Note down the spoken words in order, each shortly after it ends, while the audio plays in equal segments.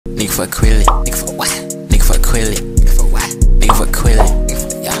for Quilly. Nigga for what? Nigga for Quilly. Nigga for what? Nigga for Quilly.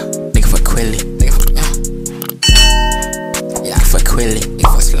 Yeah. Nigga for Quilly. Nigga for yeah. Yeah, for Quilly.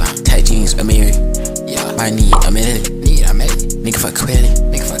 Nigga for Slime. Tight jeans, Amiri. Yeah. I need a minute. Nigga for Quilly.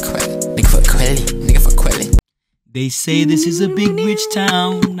 Nigga for Quilly. Nigga for Quilly. Nigga for Quilly. They say this is a big rich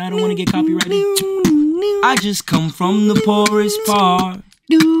town. I don't want to get copyrighted. I just come from the poorest part.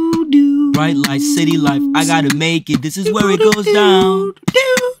 Bright light, city life, I gotta make it. This is where it goes down.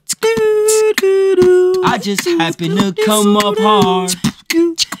 I just happen to come up hard.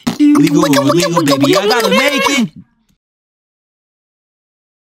 Legal or illegal, baby, I gotta make it.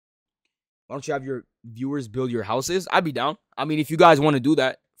 Why don't you have your viewers build your houses? I'd be down. I mean, if you guys want to do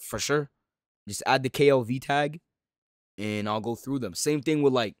that, for sure. Just add the KLV tag, and I'll go through them. Same thing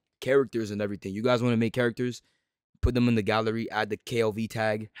with, like, characters and everything. You guys want to make characters, put them in the gallery, add the KLV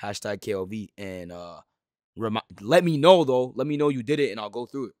tag, hashtag KLV, and let me know, though. Let me know you did it, and I'll go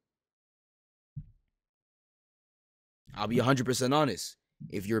through it. I'll be 100% honest.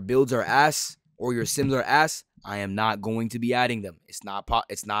 If your builds are ass or your sims are ass, I am not going to be adding them. It's not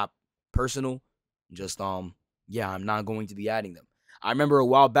personal. Just yeah, I'm not going to be adding them. I remember a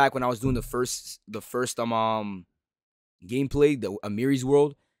while back when I was doing the first gameplay, the Amiri's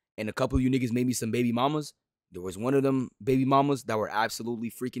World, and a couple of you niggas made me some baby mamas. There was one of them baby mamas that were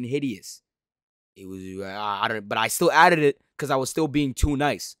absolutely freaking hideous. It was but I still added it because I was still being too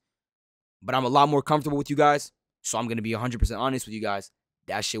nice. But I'm a lot more comfortable with you guys, so I'm gonna be 100% honest with you guys.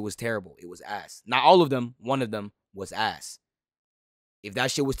 That shit was terrible. It was ass. Not all of them. One of them was ass. If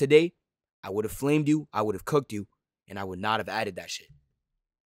that shit was today, I would have flamed you, I would have cooked you, and I would not have added that shit.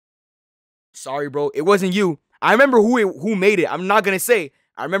 Sorry, bro. It wasn't you. I remember who made it. I'm not going to say.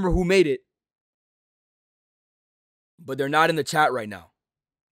 I remember who made it. But they're not in the chat right now.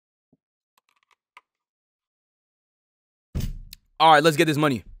 All right, let's get this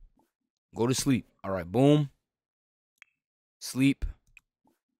money. Go to sleep. All right, boom. Sleep.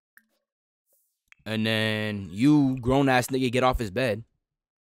 And then you, grown-ass nigga, get off his bed.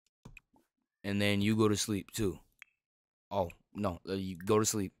 And then you go to sleep, too. Oh, no. You go to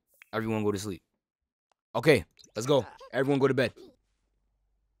sleep. Everyone go to sleep. Okay, let's go. Everyone go to bed.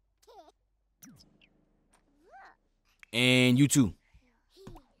 And you, too.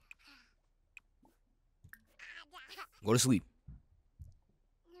 Go to sleep.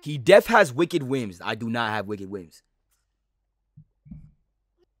 He def has wicked whims. I do not have wicked whims.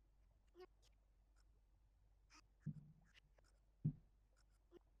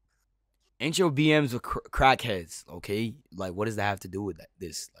 Ain't your BMs with crackheads, okay? Like, what does that have to do with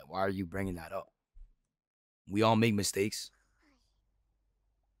this? Like, why are you bringing that up? We all make mistakes.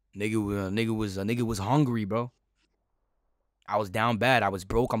 Nigga was hungry, bro. I was down bad. I was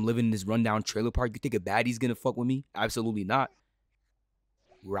broke. I'm living in this rundown trailer park. You think a baddie's gonna fuck with me? Absolutely not.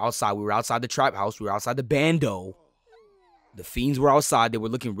 We were outside. We were outside the trap house. We were outside the bando. The fiends were outside. They were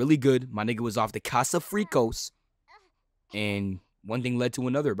looking really good. My nigga was off the Casa Fricos. And one thing led to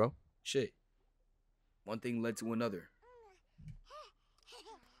another, bro. Shit. One thing led to another.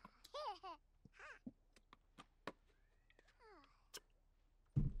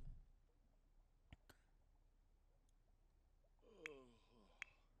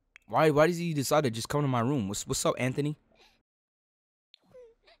 Why does he decide to just come to my room? What's up, Anthony?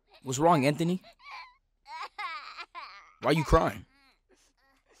 What's wrong, Anthony? Why are you crying?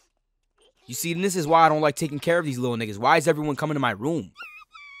 You see, this is why I don't like taking care of these little niggas. Why is everyone coming to my room?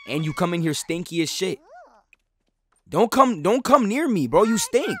 And you come in here stinky as shit. Don't come near me, bro. You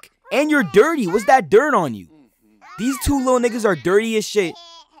stink. And you're dirty. What's that dirt on you? These two little niggas are dirty as shit.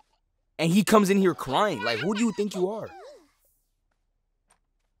 And he comes in here crying. Like, who do you think you are?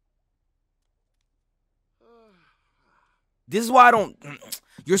 This is why I don't...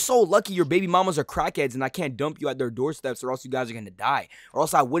 You're so lucky your baby mamas are crackheads and I can't dump you at their doorsteps or else you guys are gonna die. Or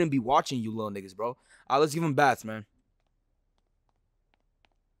else I wouldn't be watching you little niggas, bro. Let's give them baths, man.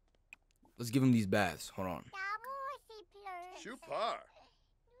 Let's give him these baths. Hold on.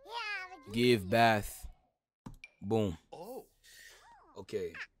 Give bath. Boom.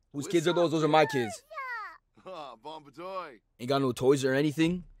 Okay. Whose kids are those? Those are my kids. Ain't got no toys or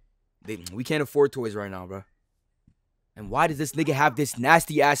anything. We can't afford toys right now, bro. And why does this nigga have this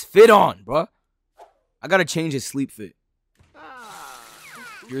nasty ass fit on, bro? I gotta change his sleep fit.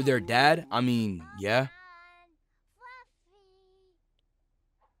 You're their dad? I mean, yeah.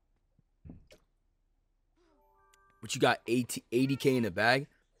 But you got 80K in the bag.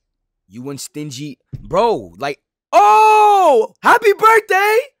 You went stingy. Bro, like, oh, happy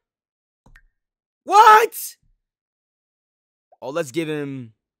birthday. What? Oh, let's give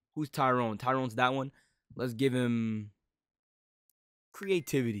him, who's Tyrone? Tyrone's that one. Let's give him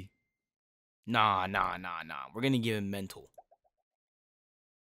creativity. Nah. We're gonna give him mental.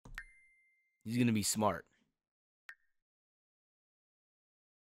 He's gonna be smart.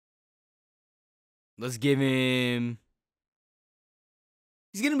 Let's give him...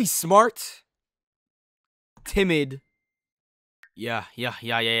 He's gonna be smart. Timid. Yeah.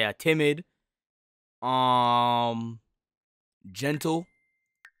 Timid. Gentle.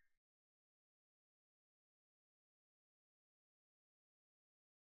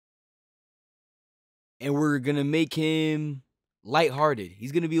 And we're gonna make him lighthearted.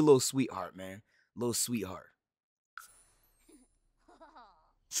 He's gonna be a little sweetheart, man. A little sweetheart.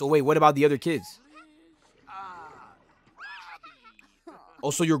 So wait, what about the other kids? Oh,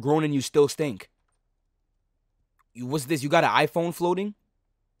 so you're grown and you still stink. What's this? You got an iPhone floating?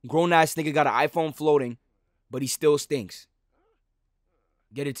 Grown ass nigga got an iPhone floating, but he still stinks.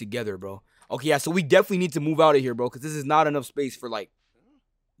 Get it together, bro. Okay, yeah, so we definitely need to move out of here, bro, because this is not enough space for, like,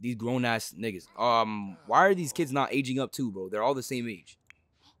 these grown ass niggas. Why are these kids not aging up too, bro? They're all the same age.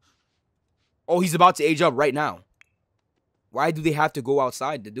 Oh, he's about to age up right now. Why do they have to go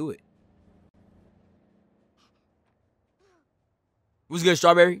outside to do it? Who's good,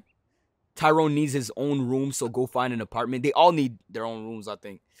 Strawberry? Tyrone needs his own room, so go find an apartment. They all need their own rooms, I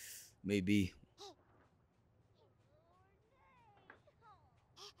think. Maybe.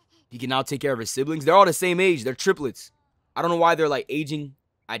 He can now take care of his siblings. They're all the same age. They're triplets. I don't know why they're, like, aging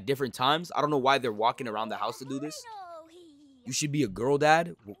at different times. I don't know why they're walking around the house to do this. You should be a girl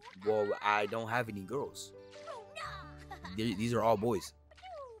dad. Well, I don't have any girls. These are all boys.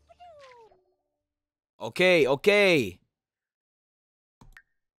 Okay.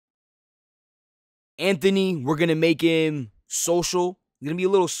 Anthony, we're going to make him social. He's going to be a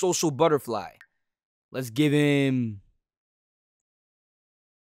little social butterfly. Let's give him...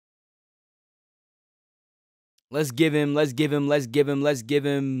 Let's give him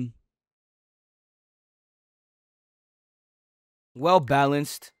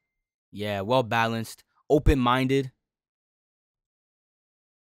well-balanced. Yeah, well-balanced. Open-minded.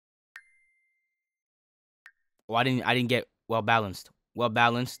 Oh, I didn't get well-balanced.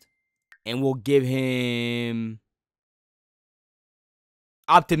 Well-balanced. And we'll give him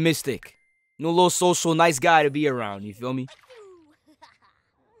optimistic. You know, a little social, nice guy to be around. You feel me?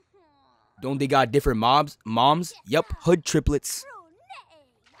 Don't they got different moms? Yep, hood triplets.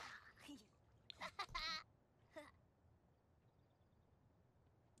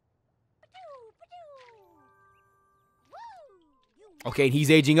 Okay, he's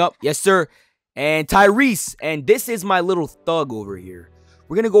aging up. Yes, sir. And Tyrese. And this is my little thug over here.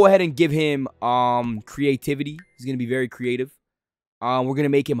 We're going to go ahead and give him creativity. He's going to be very creative. We're going to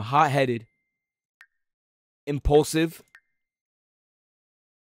make him hot-headed. Impulsive.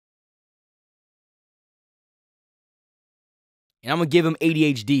 And I'm going to give him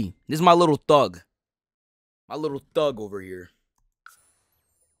ADHD. This is my little thug. My little thug over here.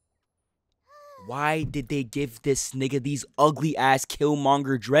 Why did they give this nigga these ugly-ass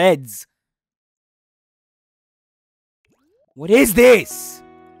Killmonger dreads? What is this?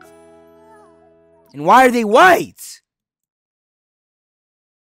 And why are they white?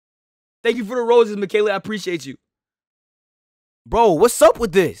 Thank you for the roses, Michaela. I appreciate you. Bro, what's up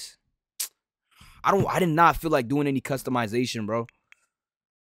with this? I did not feel like doing any customization, bro.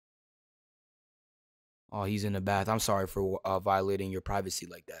 Oh, he's in the bath. I'm sorry for violating your privacy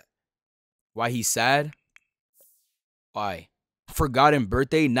like that. Why he's sad? Why? Forgotten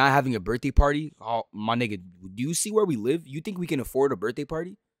birthday, not having a birthday party? Oh, my nigga, do you see where we live? You think we can afford a birthday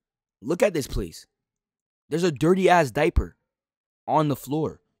party? Look at this place. There's a dirty-ass diaper on the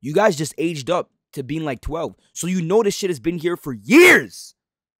floor. You guys just aged up to being like 12. So you know this shit has been here for years.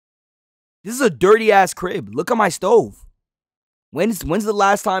 This is a dirty-ass crib. Look at my stove. When's the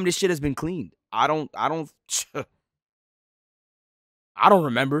last time this shit has been cleaned? I don't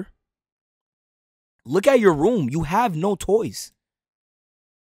remember. Look at your room. You have no toys.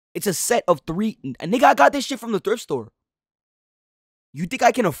 It's a set of 3. Nigga, I got this shit from the thrift store. You think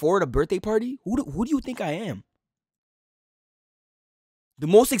I can afford a birthday party? Who do you think I am? The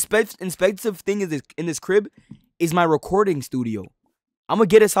most expensive thing in this crib is my recording studio. I'm going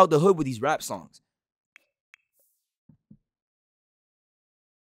to get us out the hood with these rap songs.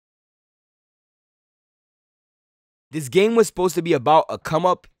 This game was supposed to be about a come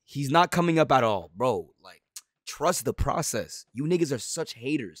up. He's not coming up at all. Bro, like, trust the process. You niggas are such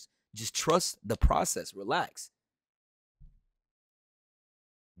haters. Just trust the process. Relax.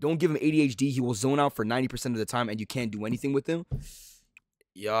 Don't give him ADHD. He will zone out for 90% of the time and you can't do anything with him.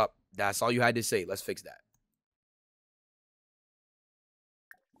 Yup. That's all you had to say. Let's fix that.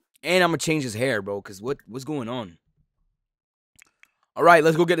 And I'm going to change his hair, bro, because what's going on? All right,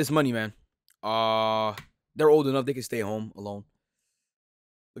 let's go get this money, man. They're old enough. They can stay home alone.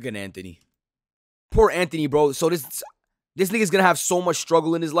 Look at Anthony. Poor Anthony, bro. So this nigga's gonna have so much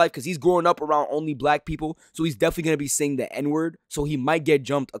struggle in his life because he's growing up around only black people. So he's definitely gonna be saying the N-word. So he might get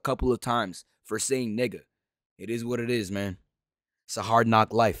jumped a couple of times for saying nigga. It is what it is, man. It's a hard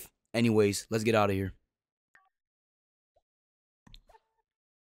knock life. Anyways, let's get out of here.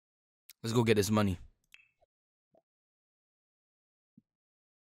 Let's go get this money.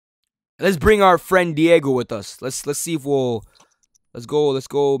 Let's bring our friend Diego with us. Let's see if we'll let's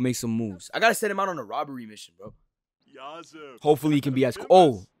go make some moves. I gotta set him out on a robbery mission, bro. Hopefully he can be as cool.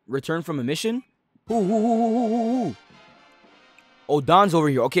 Oh, return from a mission? Who? Oh, Don's over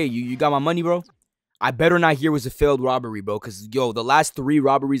here. Okay, you got my money, bro. I better not hear it was a failed robbery, bro. Cause yo, the last 3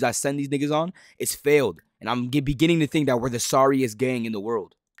 robberies I send these niggas on, it's failed. And I'm beginning to think that we're the sorriest gang in the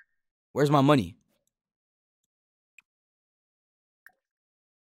world. Where's my money?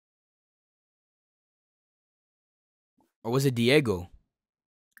 Or was it Diego?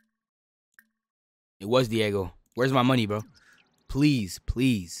 It was Diego. Where's my money, bro? Please,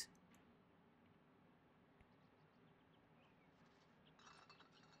 please.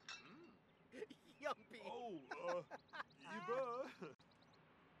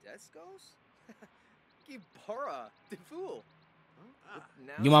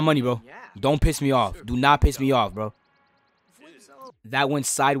 Give my money, bro. Don't piss me off. Do not piss me off, bro. That went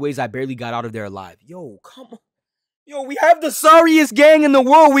sideways. I barely got out of there alive. Yo, come on. Yo, we have the sorriest gang in the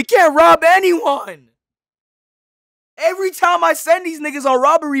world. We can't rob anyone. Every time I send these niggas on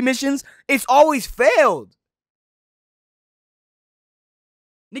robbery missions, it's always failed.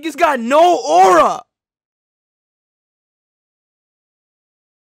 Niggas got no aura.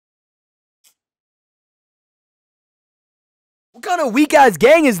 What kind of weak ass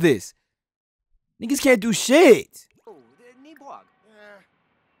gang is this? Niggas can't do shit.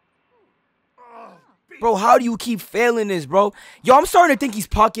 Bro, how do you keep failing this, bro? Yo, I'm starting to think he's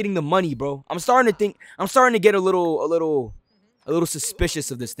pocketing the money, bro. I'm starting to get a little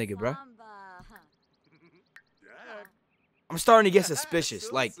suspicious of this nigga, bro. I'm starting to get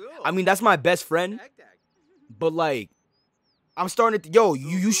suspicious. Like, I mean, that's my best friend. But like, I'm starting to yo,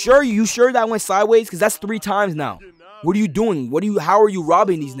 you sure that went sideways? Cause that's 3 times now. What are you doing? How are you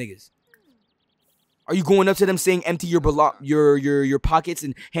robbing these niggas? Are you going up to them saying empty your pockets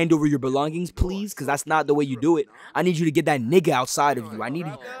and hand over your belongings, please? Cause that's not the way you do it. I need you to get that nigga outside of you. I need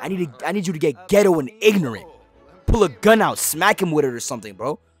you to get ghetto and ignorant. Pull a gun out, smack him with it or something,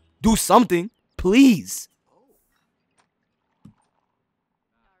 bro. Do something, please.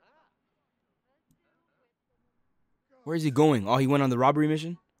 Where is he going? Oh, he went on the robbery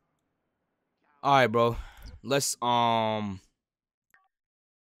mission? All right, bro. Let's I'm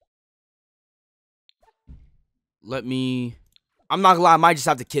not gonna lie, I might just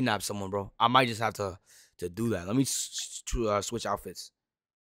have to kidnap someone, bro. I might just have to do that. Let me switch outfits.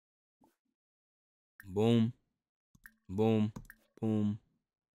 Boom. Boom. Boom.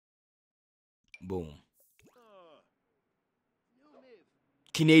 Boom.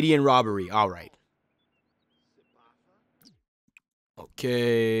 Canadian robbery. All right.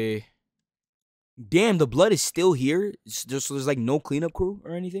 Okay. Damn, the blood is still here. There's like no cleanup crew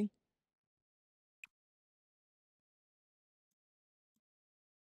or anything.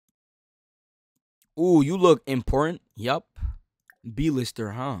 Ooh, you look important. Yup.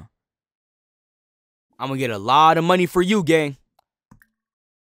 B-lister, huh? I'm gonna get a lot of money for you, gang.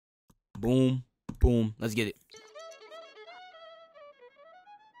 Boom. Boom. Let's get it.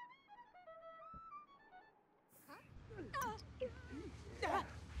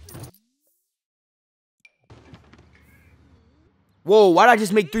 Whoa, why'd I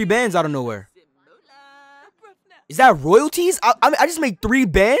just make 3 bands out of nowhere? Is that royalties? I just made 3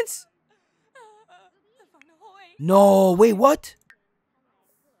 bands? No, wait, what?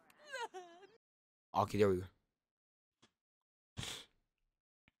 Okay, there we go.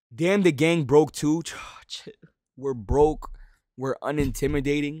 Damn, the gang broke too. We're broke. We're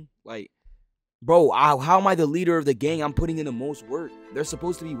unintimidating. Like, bro, how am I the leader of the gang? I'm putting in the most work. They're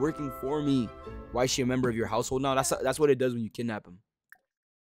supposed to be working for me. Why is she a member of your household now? That's what it does when you kidnap them.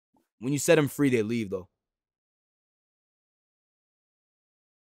 When you set them free, they leave, though.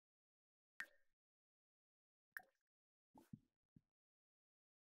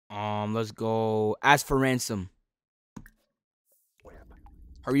 Let's go. Ask for ransom.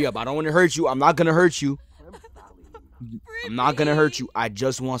 Hurry up. I don't want to hurt you. I'm not going to hurt you. I'm not going to hurt you. I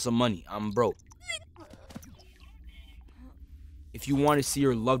just want some money. I'm broke. If you want to see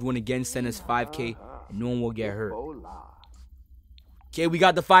your loved one again, send us 5K. And no one will get hurt. Okay, we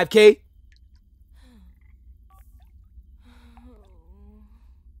got the 5K.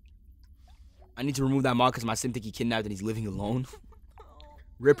 I need to remove that mod because my sim think he kidnapped and he's living alone.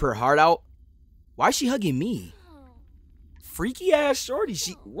 Rip her heart out. Why is she hugging me? Freaky ass shorty.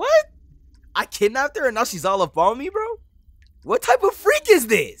 What? I kidnapped her and now she's all up on me, bro? What type of freak is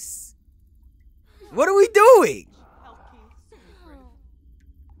this? What are we doing?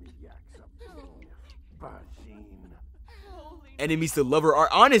 Enemies to lover are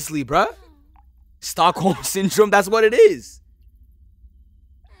honestly, bruh. Stockholm syndrome, that's what it is.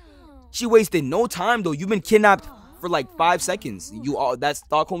 She wasted no time though. You've been kidnapped for like 5 seconds. That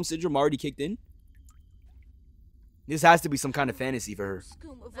Stockholm syndrome already kicked in. This has to be some kind of fantasy for her.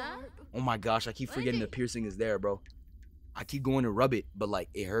 Oh my gosh, I keep forgetting the piercing is there, bro. I keep going to rub it, but like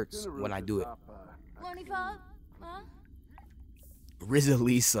it hurts when I do it.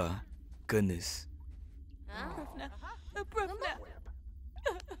 Rizalisa. Goodness.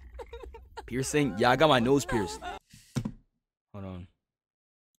 Piercing? Yeah, I got my nose pierced. Hold on.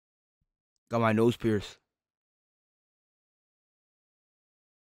 Got my nose pierced.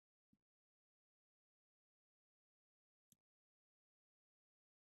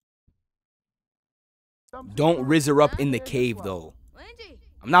 Don't rizz her up in the cave, though.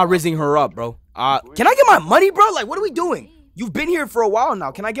 I'm not rizzing her up, bro. Can I get my money, bro? Like, what are we doing? You've been here for a while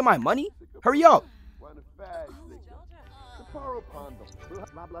now. Can I get my money? Hurry up.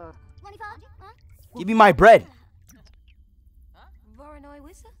 Give me my bread.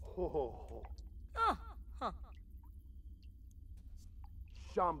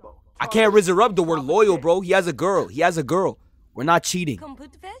 I can't rizz her up, though. We're loyal, bro. He has a girl. He has a girl. We're not cheating.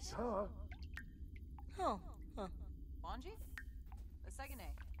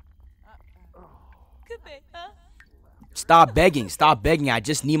 Stop begging. Stop begging. I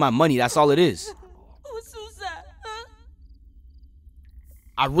just need my money. That's all it is.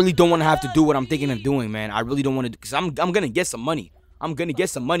 I really don't want to have to do what I'm thinking of doing, man. I really don't want to, because I'm going to get some money. I'm going to get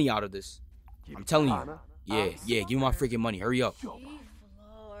some money out of this. I'm telling you. Yeah. Give me my freaking money. Hurry up.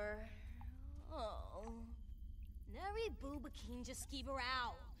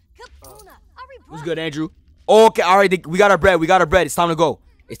 What's good, Andrew? Okay, all right. We got our bread. We got our bread. It's time to go.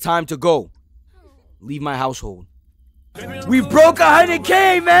 It's time to go. Leave my household. We broke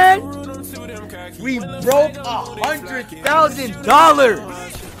 100K, man. We broke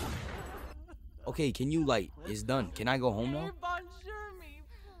 $100,000. Okay, can you like? It's done. Can I go home now?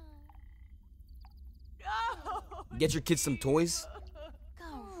 Get your kids some toys?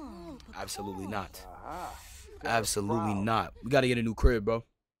 Absolutely not. Absolutely not. We gotta get a new crib, bro.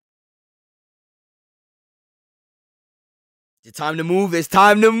 It's time to move. It's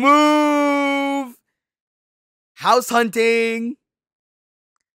time to move. House hunting.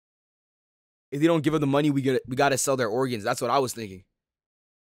 If they don't give them the money, we gotta sell their organs. That's what I was thinking.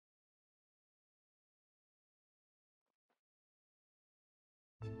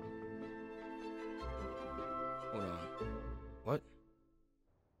 Hold on. What?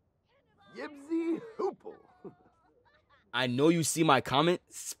 Yibsy hoople. I know you see my comment.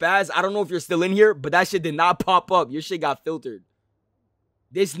 Spaz, I don't know if you're still in here, but that shit did not pop up. Your shit got filtered.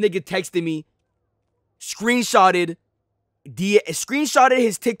 This nigga texted me, screenshotted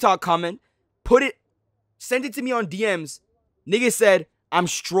his TikTok comment, sent it to me on DMs. Nigga said, I'm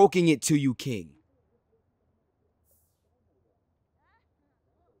stroking it to you, king.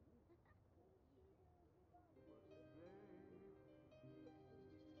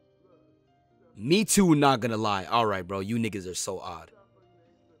 Me too, not gonna lie. All right, bro. You niggas are so odd.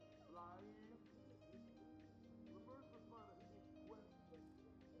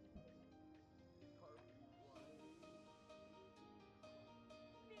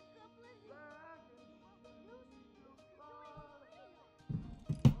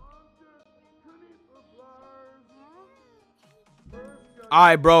 All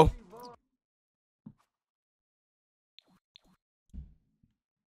right, bro.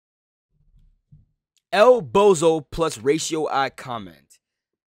 L Bozo plus ratio I comment.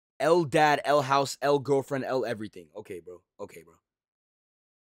 L dad, L house, L girlfriend, L everything. Okay, bro. Okay, bro.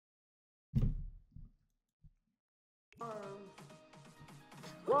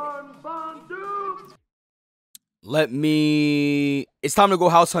 It's time to go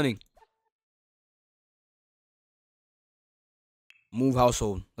house hunting. Move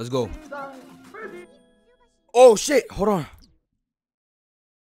household. Let's go. Oh, shit. Hold on.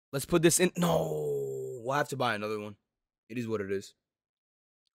 Let's put this in. No. We'll have to buy another one. It is what it is.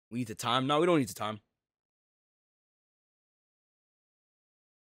 We need the time. No, we don't need the time.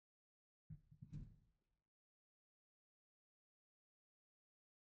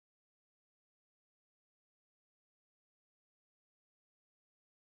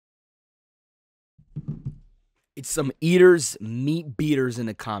 It's some eaters, meat beaters in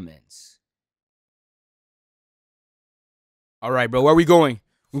the comments. All right, bro. Where are we going?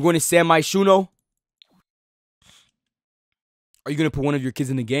 We're going to San Myshuno. Are you gonna put one of your kids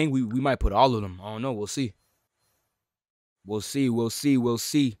in the gang? We might put all of them. I don't know. We'll see. We'll see. We'll see. We'll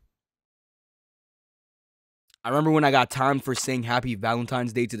see. I remember when I got timed for saying Happy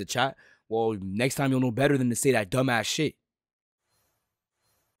Valentine's Day to the chat. Well, next time you'll know better than to say that dumbass shit.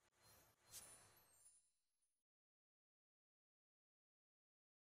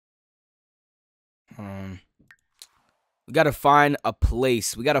 We gotta find a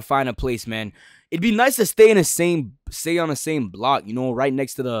place. We gotta find a place, man. It'd be nice to stay on the same block, you know, right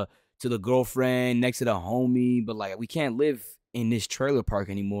next to the girlfriend, next to the homie. But like, we can't live in this trailer park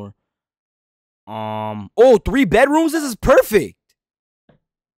anymore. Oh, 3 bedrooms. This is perfect.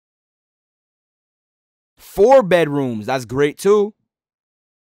 4 bedrooms. That's great too.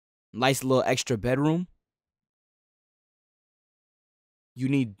 Nice little extra bedroom. You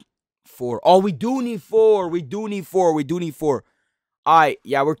need 4. Oh, we do need 4. We do need 4. We do need 4. All right.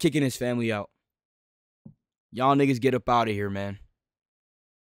 Yeah, we're kicking his family out. Y'all niggas get up out of here, man.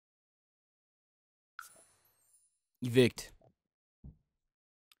 Evict.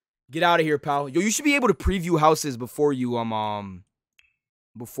 Get out of here, pal. Yo, you should be able to preview houses before you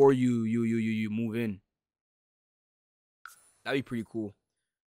you move in. That'd be pretty cool.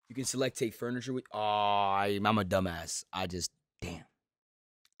 You can select take furniture with. Oh, I'm a dumbass. I just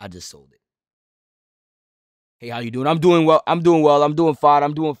sold it. Hey, how you doing? I'm doing well. I'm doing well. I'm doing fine.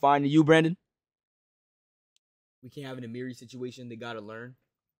 I'm doing fine. And you, Brandon? We can't have an Amiri situation. They gotta learn.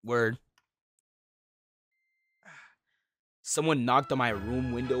 Word. Someone knocked on my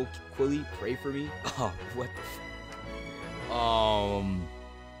room window. Quilly, pray for me. Oh, what the fuck?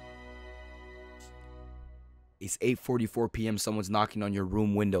 It's 8:44 p.m. Someone's knocking on your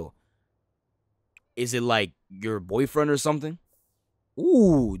room window. Is it like your boyfriend or something?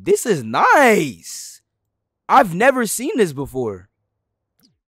 Ooh, this is nice. I've never seen this before.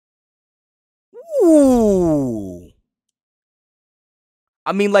 Ooh.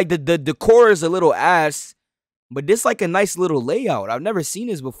 I mean, like the decor is a little ass, but this like a nice little layout. I've never seen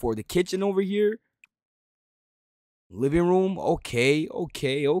this before. The kitchen over here. Living room. Okay,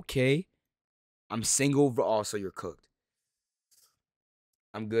 okay, okay. I'm single. Oh, so you're cooked.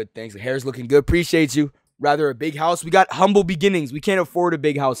 I'm good. Thanks. The hair's looking good. Appreciate you. Rather a big house. We got humble beginnings. We can't afford a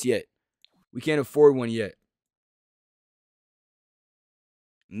big house yet. We can't afford one yet.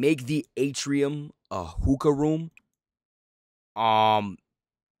 Make the atrium a hookah room.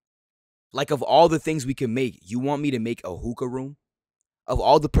 Like of all the things we can make, you want me to make a hookah room? Of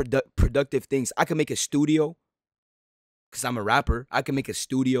all the productive things, I can make a studio. Because I'm a rapper. I can make a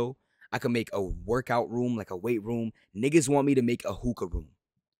studio. I can make a workout room, like a weight room. Niggas want me to make a hookah room.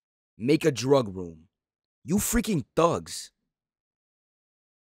 Make a drug room. You freaking thugs.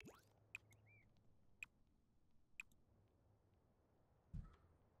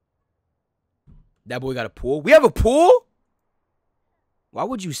 That boy got a pool? We have a pool? Why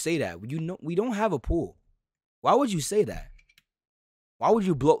would you say that? You know we don't have a pool. Why would you say that? Why would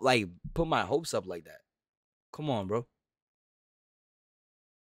you put my hopes up like that? Come on, bro.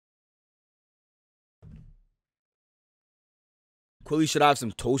 Quilly, should I have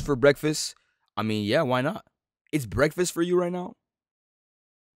some toast for breakfast? I mean, yeah, why not? It's breakfast for you right now?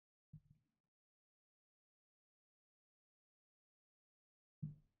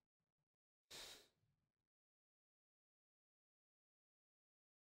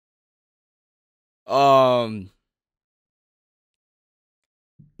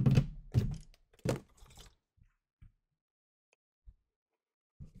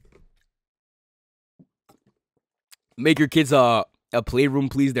 Make your kids a playroom,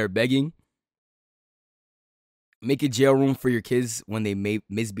 please. They're begging. Make a jail room for your kids when they may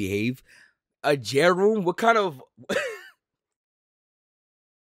misbehave. A jail room? What kind of...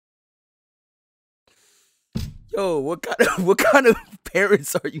 Yo, what kind of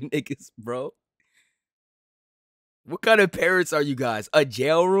parents are you niggas, bro? What kind of parents are you guys? A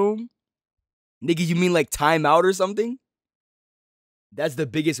jail room? Nigga, you mean like timeout or something? That's the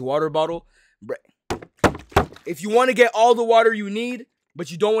biggest water bottle? If you want to get all the water you need,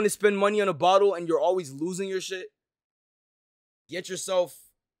 but you don't want to spend money on a bottle and you're always losing your shit, get yourself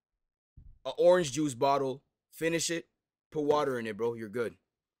an orange juice bottle, finish it, put water in it, bro. You're good.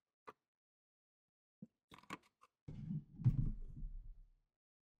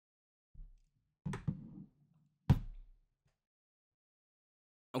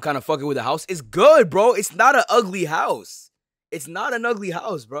 I'm kind of fucking with the house. It's good, bro. It's not an ugly house. It's not an ugly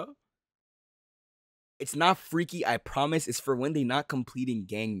house, bro. It's not freaky, I promise. It's for when they're not completing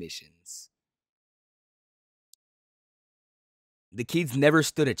gang missions. The kids never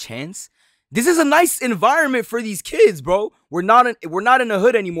stood a chance. This is a nice environment for these kids, bro. We're not in the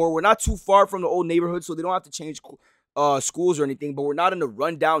hood anymore. We're not too far from the old neighborhood, so they don't have to change schools or anything. But we're not in the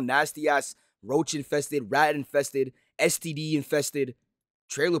rundown, nasty ass, roach infested, rat infested, STD infested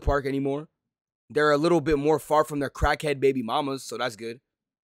trailer park anymore. They're a little bit more far from their crackhead baby mamas, so that's good.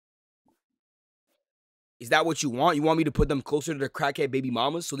 Is that what you want? You want me to put them closer to their crackhead baby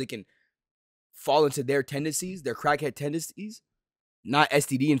mamas so they can fall into their tendencies, their crackhead tendencies? Not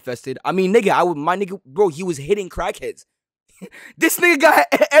STD infested. I mean, nigga, my nigga, bro, he was hitting crackheads. This nigga got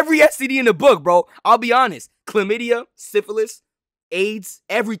every STD in the book, bro. I'll be honest. Chlamydia, syphilis, AIDS,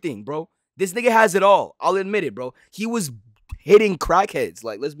 everything, bro. This nigga has it all. I'll admit it, bro. He was hitting crackheads.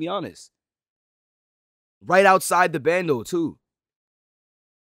 Like, let's be honest. Right outside the bando, too.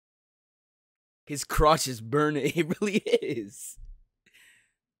 His crotch is burning. It really is.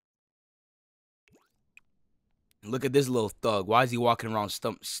 Look at this little thug. Why is he walking around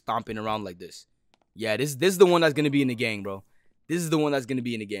stomping around like this? Yeah, this is the one that's going to be in the gang, bro. This is the one that's going to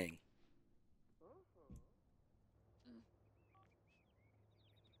be in the gang.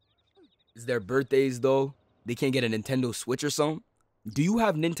 It's their birthdays, though. They can't get a Nintendo Switch or something. Do you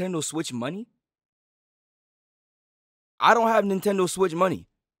have Nintendo Switch money? I don't have Nintendo Switch money.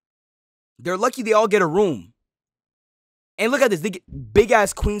 They're lucky they all get a room. And look at this. They get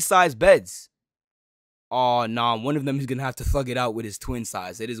big-ass queen-size beds. Oh, nah. One of them is going to have to thug it out with his twin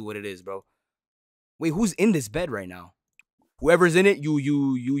size. It is what it is, bro. Wait, who's in this bed right now? Whoever's in it,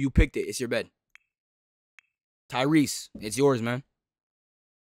 you picked it. It's your bed. Tyrese, it's yours, man.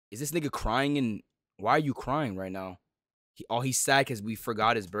 Is this nigga crying? And why are you crying right now? He's sad because we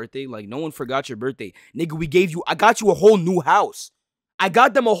forgot his birthday. Like, no one forgot your birthday. Nigga, I got you a whole new house. I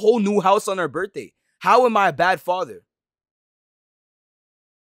got them a whole new house on their birthday. How am I a bad father?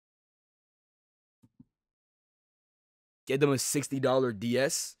 Get them a $60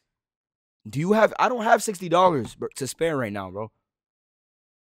 DS. Do you have... I don't have $60 to spare right now, bro.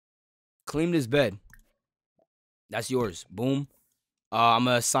 Clean this bed. That's yours. Boom. I'm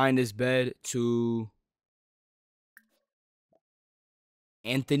going to assign this bed to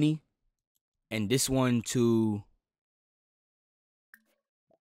Anthony. And this one to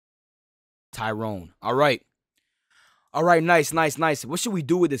Tyrone. All right. All right, nice. What should we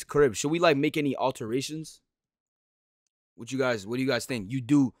do with this crib? Should we, like, make any alterations? What do you guys think?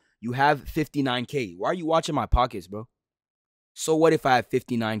 You have 59K. Why are you watching my pockets, bro? So what if I have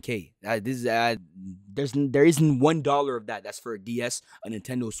 59K? There isn't $1 of that. That's for a DS, a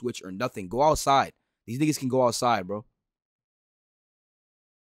Nintendo Switch, or nothing. Go outside. These niggas can go outside, bro.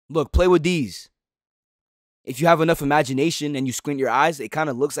 Look, play with these. If you have enough imagination and you squint your eyes, it kind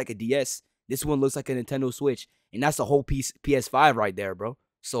of looks like a DS. This one looks like a Nintendo Switch. And that's a whole piece PS5 right there, bro.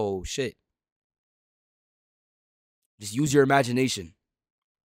 So, shit. Just use your imagination.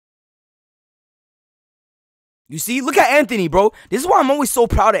 You see? Look at Anthony, bro. This is why I'm always so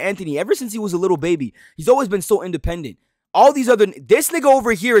proud of Anthony. Ever since he was a little baby, he's always been so independent. This nigga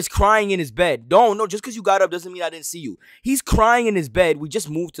over here is crying in his bed. No, just because you got up doesn't mean I didn't see you. He's crying in his bed. We just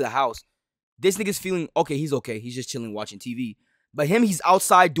moved to the house. This nigga's feeling, okay, he's okay. He's just chilling, watching TV. But he's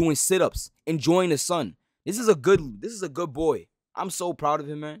outside doing sit-ups, enjoying the sun. This is a good boy. I'm so proud of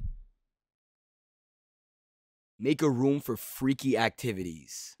him, man. Make a room for freaky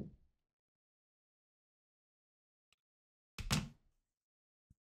activities.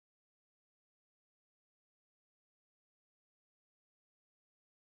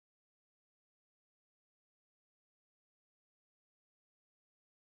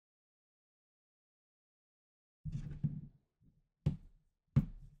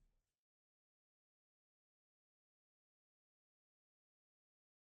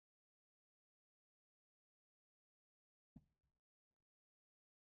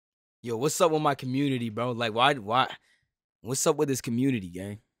 Yo, what's up with my community, bro? Like, why? What's up with this community,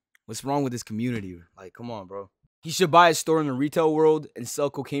 gang? What's wrong with this community? Like, come on, bro. He should buy a store in the retail world and sell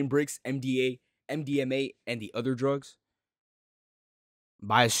cocaine bricks, MDMA, and the other drugs.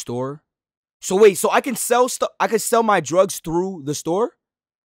 Buy a store. So wait, so I can sell stuff. I can sell my drugs through the store.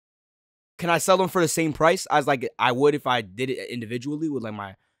 Can I sell them for the same price as like I would if I did it individually with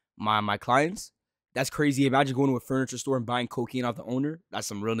like my clients? That's crazy. Imagine going to a furniture store and buying cocaine off the owner. That's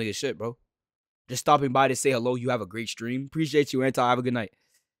some real nigga shit, bro. Just stopping by to say hello. You have a great stream. Appreciate you, Anti. Have a good night.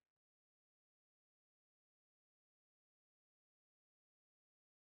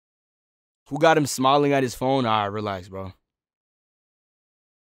 Who got him smiling at his phone? All right, relax, bro.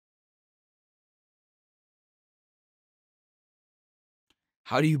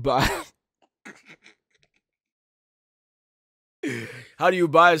 How do you buy... How do you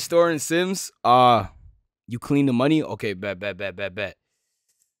buy a store in Sims? You clean the money? Okay, bet.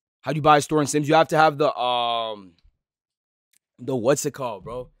 How do you buy a store in Sims? You have to have the what's it called,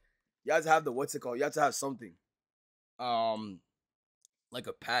 bro? You have to have the what's it called? You have to have something. Like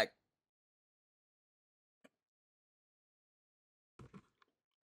a pack.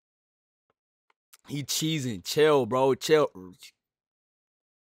 He cheesing. Chill, bro. Chill.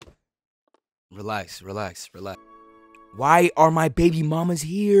 Relax, relax, relax. Why are my baby mamas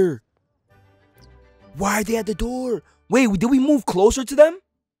here? Why are they at the door? Wait, did we move closer to them?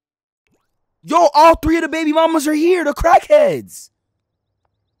 Yo, all three of the baby mamas are here. The crackheads.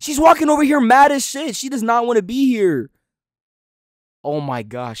 She's walking over here mad as shit. She does not want to be here. Oh my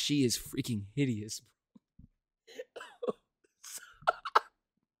gosh, she is freaking hideous.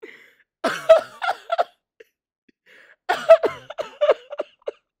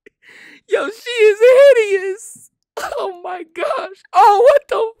 Yo, she is hideous. Oh my gosh. Oh, what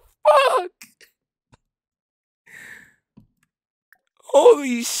the fuck?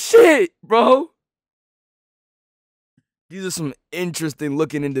 Holy shit, bro. These are some interesting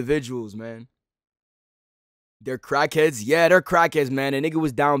looking individuals, man. They're crackheads? Yeah, they're crackheads, man. A nigga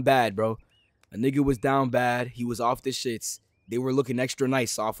was down bad, bro. A nigga was down bad. He was off the shits. They were looking extra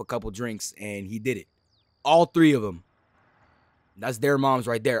nice off a couple drinks, and he did it. All three of them. That's their moms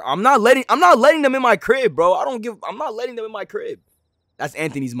right there. I'm not letting them in my crib, bro. I'm not letting them in my crib. That's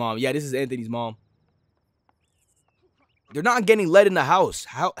Anthony's mom. Yeah, this is Anthony's mom. They're not getting let in the house.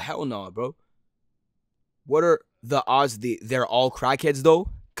 Hell no, bro. What are the odds they're all crackheads though?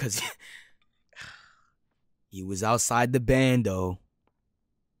 Cause he was outside the band though.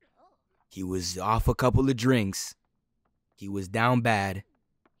 He was off a couple of drinks. He was down bad.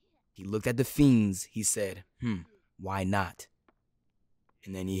 He looked at the fiends. He said, why not?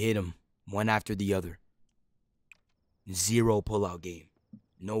 And then he hit him one after the other. 0 pullout game.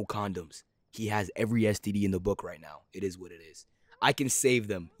 No condoms. He has every STD in the book right now. It is what it is. I can save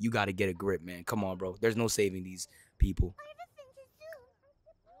them. You got to get a grip, man. Come on, bro. There's no saving these people.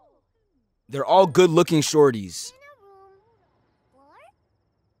 They're all good-looking shorties.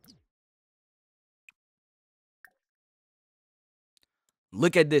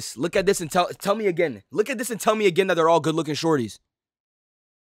 Look at this. Look at this and tell me again. Look at this and tell me again that they're all good-looking shorties.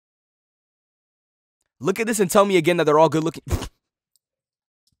 Look at this and tell me again that they're all good-looking.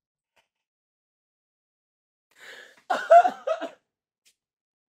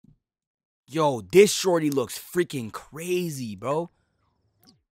 Yo, this shorty looks freaking crazy, bro.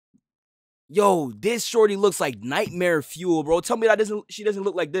 Yo, this shorty looks like nightmare fuel, bro. Tell me that she doesn't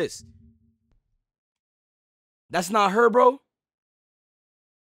look like this. That's not her, bro.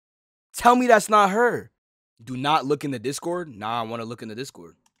 Tell me that's not her. Do not look in the Discord. Nah, I want to look in the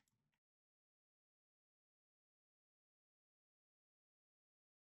Discord.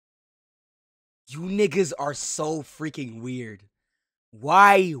 You niggas are so freaking weird.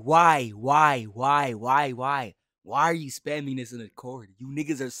 Why? Why are you spamming this in the Discord? You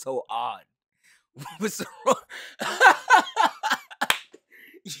niggas are so odd. What's wrong?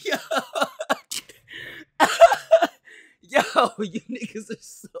 Yo. Yo, you niggas are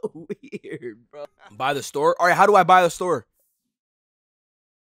so weird, bro. Buy the store? All right, how do I buy the store?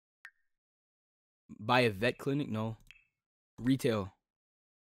 Buy a vet clinic? No. Retail.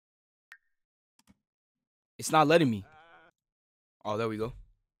 It's not letting me. Oh, there we go.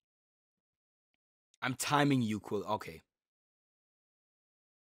 I'm timing you, cool. Okay.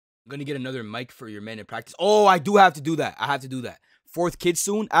 I'm gonna get another mic for your men in practice. Oh, I do have to do that. I have to do that. 4th kid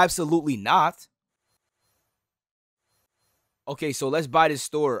soon? Absolutely not. Okay, so let's buy this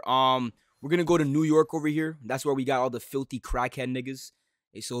store. We're gonna go to New York over here. That's where we got all the filthy crackhead niggas.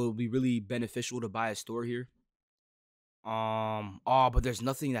 So it'll be really beneficial to buy a store here. Oh, but there's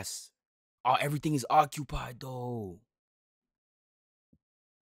nothing that's. Oh, everything is occupied though.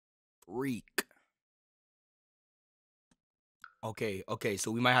 Freak. Okay, so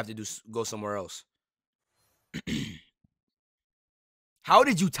we might have to go somewhere else. How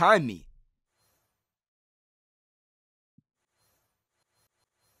did you time me?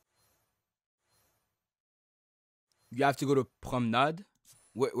 You have to go to Promenade?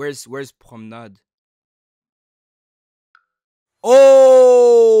 Where's Promenade?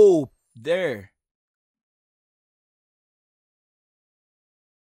 Oh, there.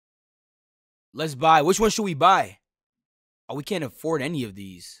 Let's buy. Which one should we buy? Oh, we can't afford any of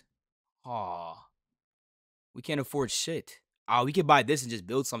these. Oh, we can't afford shit. Oh, we could buy this and just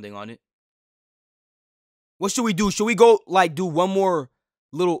build something on it. What should we do? Should we go, like, do one more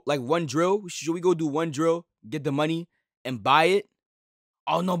little, like, one drill? Should we go do one drill, get the money, and buy it?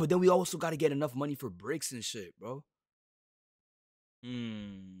 Oh, no, but then we also got to get enough money for bricks and shit, bro.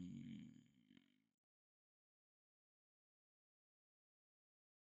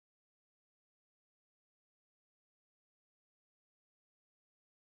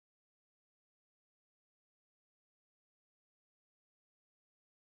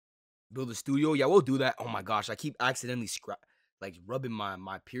 Build a studio? Yeah, we'll do that. Oh my gosh, I keep accidentally rubbing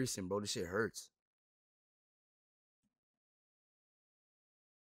my piercing, bro. This shit hurts.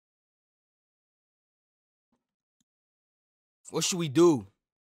 What should we do?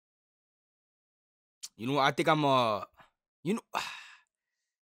 You know, I think I'm you know,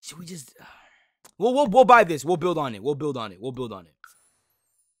 should we just we'll buy this. We'll build on it. We'll build on it. We'll build on it.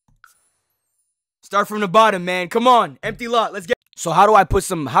 Start from the bottom, man. Come on. Empty lot. Let's get. So how do I put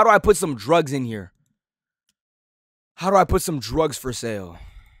some drugs in here? How do I put some drugs for sale?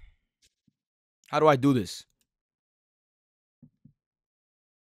 How do I do this?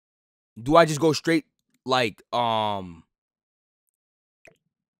 Do I just go straight like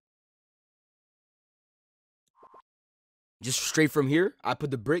just straight from here? I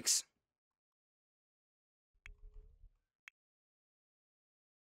put the bricks.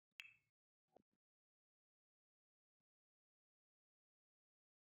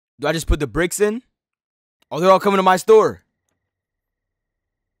 Do I just put the bricks in? Oh, they're all coming to my store.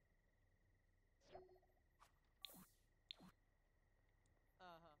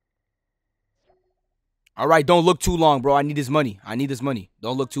 All right, don't look too long, bro. I need this money. I need this money.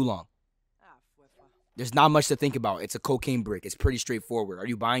 Don't look too long. There's not much to think about. It's a cocaine brick. It's pretty straightforward. Are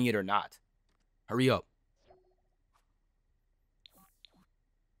you buying it or not? Hurry up.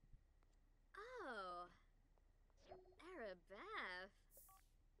 Oh.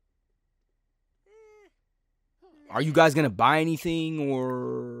 Are you guys gonna buy anything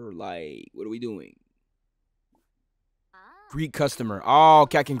or like what are we doing? Greet customer. Oh,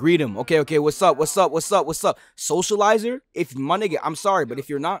 okay, I can greet him. Okay. What's up? Socializer? If my nigga, I'm sorry, but if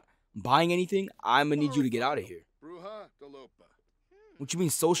you're not buying anything, I'm gonna need you to get out of here. What you mean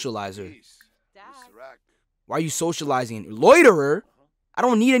socializer? Why are you socializing? Loiterer? I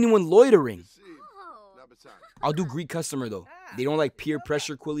don't need anyone loitering. I'll do greet customer though. They don't like peer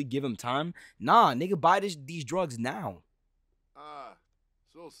pressure, Quilly. Give him time. Nah, nigga, buy these drugs now.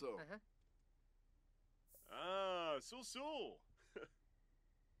 So. So.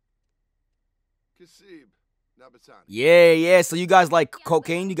 Kasib. Yeah. So you guys like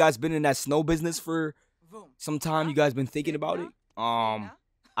cocaine? You guys been in that snow business for some time? You guys been thinking about it? I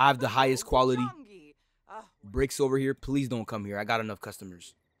have the highest quality bricks over here. Please don't come here. I got enough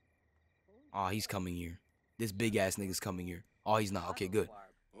customers. Oh, he's coming here. This big ass nigga's coming here. Oh, he's not. Okay, good.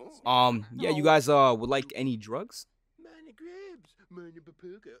 Yeah, you guys would like any drugs?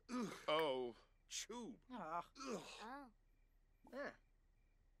 Oh, chew.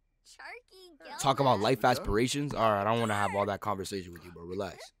 Talk about life aspirations? All right, I don't want to have all that conversation with you, bro.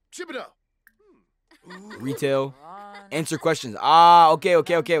 Relax. Chip it up. Retail. Answer questions.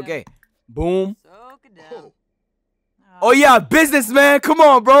 Okay. Boom. Oh, yeah, businessman. Come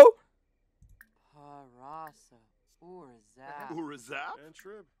on, bro.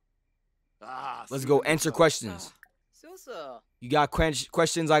 Let's go. Answer questions. You got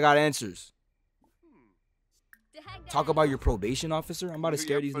questions, I got answers. Talk about your probation officer. I'm about to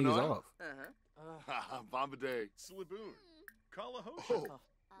scare these niggas off.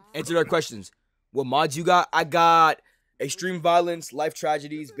 Answer their questions. What mods you got? I got extreme violence, life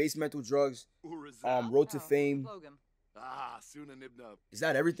tragedies, base mental drugs, road to fame. Is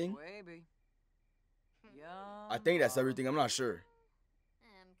that everything? I think that's everything. I'm not sure.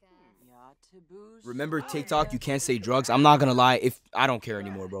 Remember TikTok? You can't say drugs. I'm not gonna lie. If I don't care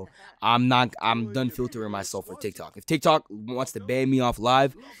anymore, bro. I'm done filtering myself for TikTok. If TikTok wants to ban me off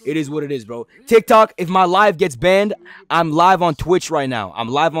live, it is what it is, bro. TikTok, if my live gets banned, I'm live on Twitch right now. I'm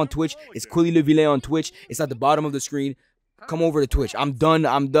live on Twitch. It's Quilly Leville on Twitch. It's at the bottom of the screen. Come over to Twitch. I'm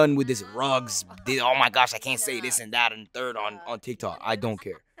done with this rugs. Oh my gosh, I can't say this and that and third on TikTok. I don't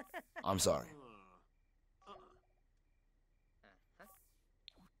care. I'm sorry.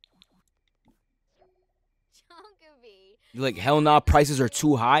 You're like, hell nah, prices are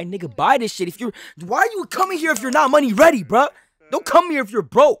too high. Nigga, buy this shit. Why are you coming here if you're not money ready, bruh? Don't come here if you're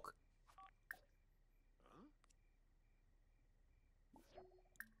broke.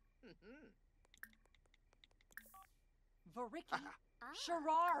 Variki,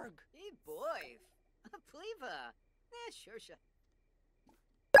 Shararg. Hey, boy. Pleva. Sure.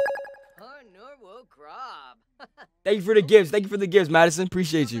 Norwo Grob. Thank you for the gifts. Thank you for the gifts, Madison.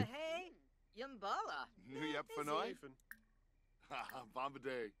 Appreciate you. Hey, Yumbala.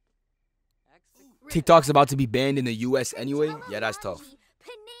 TikTok's about to be banned in the US anyway. Yeah, that's tough.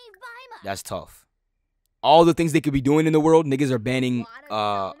 That's tough. All the things they could be doing in the world, niggas are banning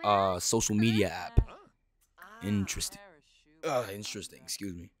social media app. Interesting. Interesting.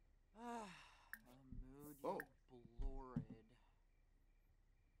 Excuse me.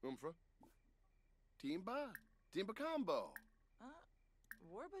 Timba combo.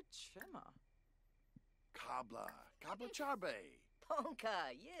 Warba Chima. Kabla. Kabla Charbe.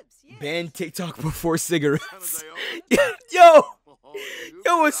 Ponka. Yips. Ban TikTok before cigarettes. Canada. Yo, Oh,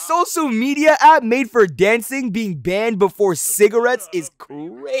 yo, a social media app made for dancing being banned before cigarettes is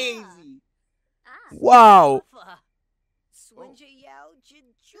crazy. Wow. Swinja Yao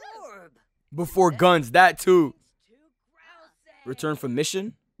Jajorb. Before guns, that too. Return from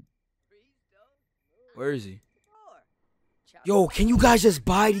mission? Where is he? Yo, can you guys just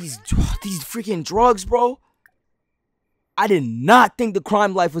buy these freaking drugs, bro? I did not think the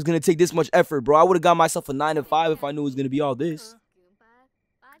crime life was gonna take this much effort, bro. I would have got myself a 9 to 5 if I knew it was gonna be all this.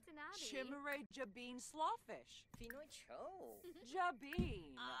 Chimere Jabeen Slawfish. Pinoy Cho.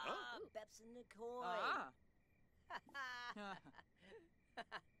 Jabeen. Beps and Nicole.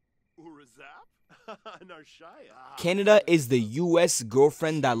 Urazap? Narshaya. Canada is the U.S.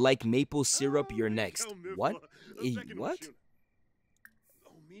 girlfriend that like maple syrup. You're next. What? What?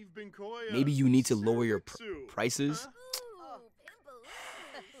 Maybe you need to lower your prices.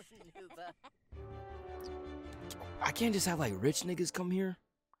 I can't just have like rich niggas come here.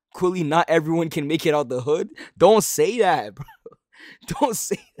 Clearly, not everyone can make it out the hood. Don't say that, bro. Don't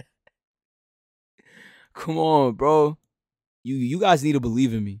say that. Come on, bro. You guys need to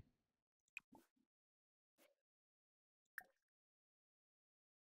believe in me.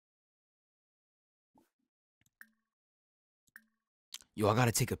 Yo, I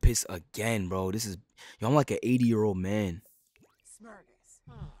gotta take a piss again, bro. Yo, I'm like an 80-year-old man.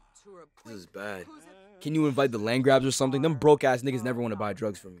 This is bad. Can you invite the land grabs or something? Them broke ass niggas never want to buy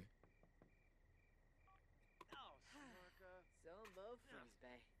drugs from me.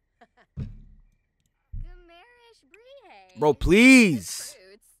 Bro, please.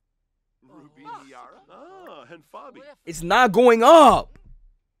 It's not going up.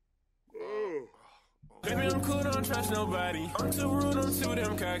 Baby, I'm cool, don't trust nobody. I'm too rude, I'm too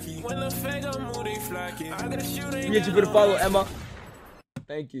damn cocky. When the fake I'm mood, they flocking. I gotta shoot, ain't Appreciate you for the follow, Emma.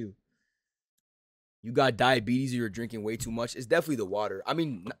 Thank you. You got diabetes or you're drinking way too much. It's definitely the water. I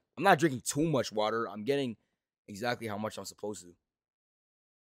mean, I'm not drinking too much water. I'm getting exactly how much I'm supposed to.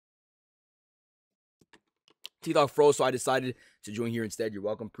 T-Dog froze, so I decided to join here instead. You're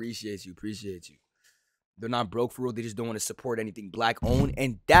welcome. Appreciate you. They're not broke for real. They just don't want to support anything black owned.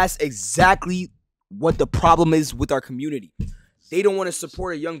 And that's exactly what the problem is with our community. They don't want to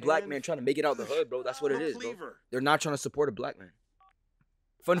support a young black man trying to make it out the hood, bro. That's what it is, bro. They're not trying to support a black man.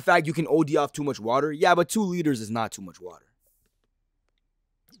 Fun fact, you can OD off too much water. Yeah, but 2 liters is not too much water.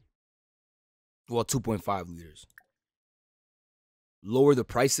 Well, 2.5 liters. Lower the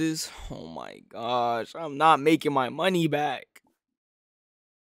prices? Oh my gosh, I'm not making my money back.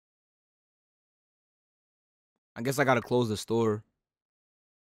 I guess I gotta close the store.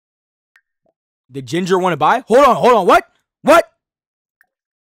 Did Ginger want to buy? Hold on. What?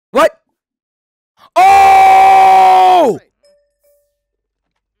 Oh!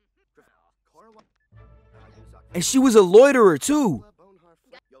 And she was a loiterer too.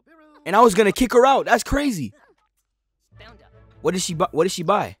 And I was gonna kick her out. That's crazy. What did she buy? What did she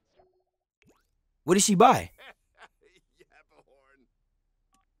buy? What did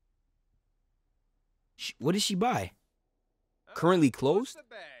she buy? Currently closed?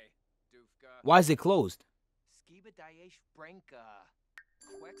 Why is it closed?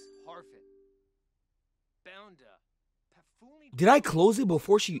 Did I close it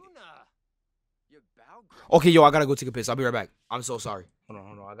before she... Okay, yo, I gotta go take a piss. I'll be right back. I'm so sorry. Hold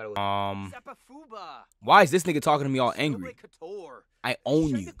on. I gotta go. Why is this nigga talking to me all angry? I own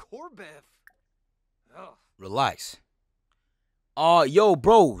you. Relax. Yo,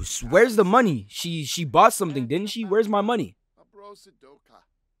 bro, where's the money? She bought something, didn't she? Where's my money?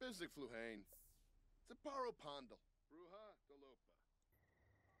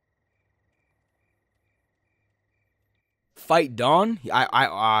 Fight Don?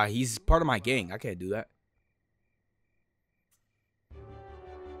 He's part of my gang. I can't do that.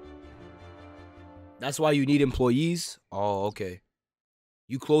 That's why you need employees? Oh, okay.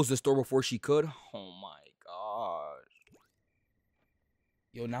 You closed the store before she could? Oh my gosh.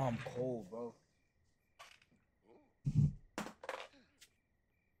 Yo, now I'm cold, bro.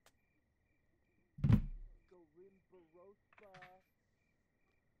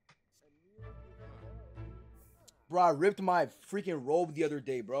 Bro, I ripped my freaking robe the other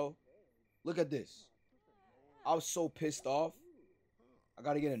day, bro. Look at this. I was so pissed off. I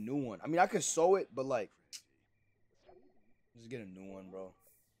gotta get a new one. I mean, I could sew it, but like, just get a new one, bro.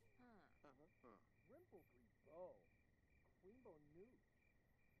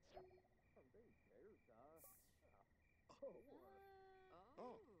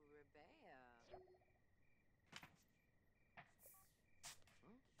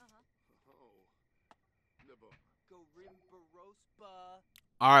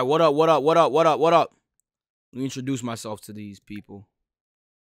 All right, what up? What up? What up? What up? What up? Let me introduce myself to these people.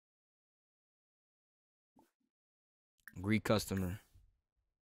 Greek customer.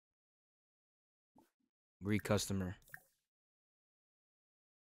 Greek customer.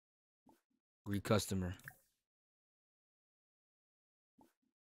 Greek customer.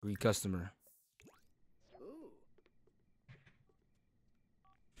 Greek customer.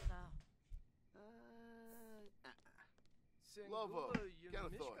 Lovo,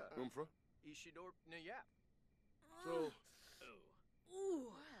 Ganthor, Umfra. Ishidor Nayap. So,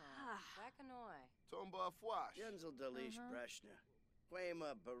 Bakanoi. Tomba Fwash. Genzel Dalish Breshna.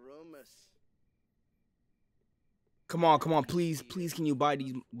 Quema Barumas. Come on, please, can you buy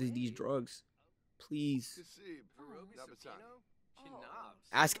these drugs? Please. Kasib. Nabatani.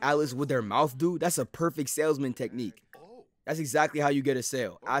 Ask Alice what their mouth do. That's a perfect salesman technique. Oh. That's exactly how you get a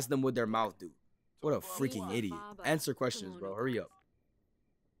sale. Ask them what their mouth do. What a freaking idiot. Answer questions, bro. Hurry up.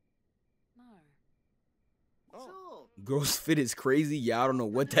 Oh. Girl's fit is crazy. Yeah, I don't know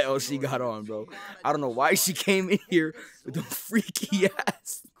what the hell she got on, bro. I don't know why she came in here with them freaky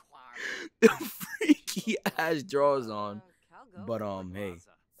ass drawers on. But hey,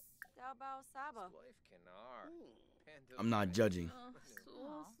 I'm not judging.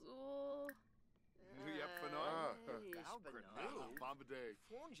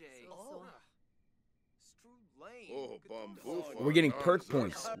 We're getting perk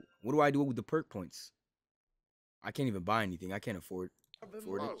points. What do I do with the perk points? I can't even buy anything. I can't afford it.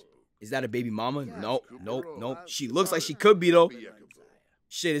 Is that a baby mama? Nope. She looks like she could be though.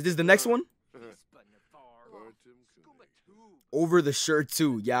 Shit, is this the next one? Over the shirt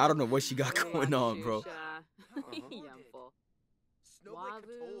too. Yeah, I don't know what she got going on, bro.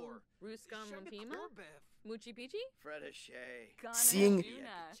 Seeing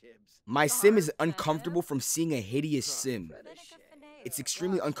my sim is uncomfortable from seeing a hideous sim. It's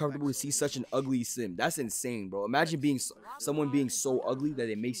extremely uncomfortable to see such an ugly sim. That's insane, bro. Imagine being someone being so ugly that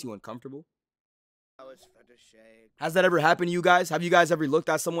it makes you uncomfortable. Has that ever happened to you guys? Have you guys ever looked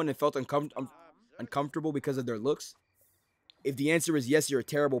at someone and felt uncomfortable because of their looks? If the answer is yes, you're a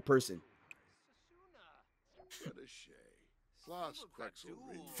terrible person.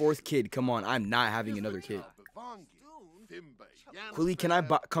 Fourth kid, come on. I'm not having another kid. Quilly, can I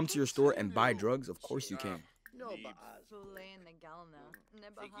come to your store and buy drugs? Of course you can.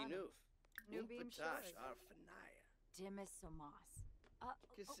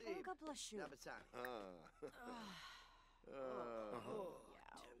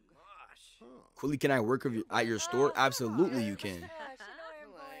 Quilly, can I work at your store? Absolutely you can.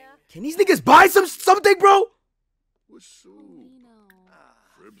 Can these niggas buy something, bro?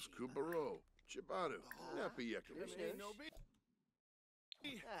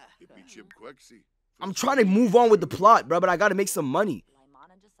 I'm trying to move on with the plot, bro, but I gotta make some money.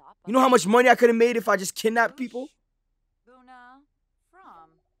 You know how much money I could have made if I just kidnapped people?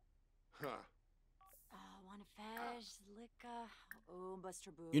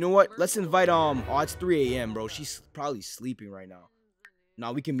 You know what? Let's invite oh, it's 3 a.m., bro. She's probably sleeping right now.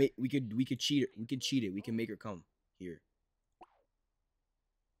 Nah, we could cheat it. We can cheat it. We can make her come here.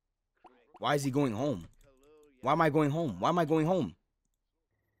 Why is he going home? Why am I going home? Why am I going home?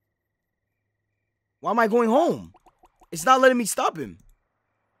 Why am I going home? It's not letting me stop him.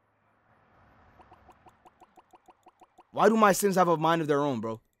 Why do my Sims have a mind of their own,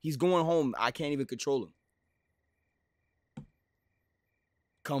 bro? He's going home. I can't even control him.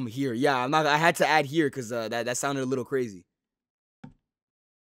 Come here. Yeah, I had to add here because that sounded a little crazy.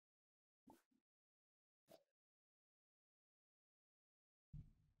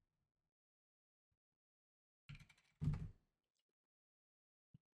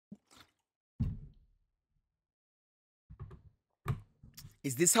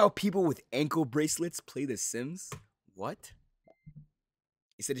 Is this how people with ankle bracelets play The Sims? What?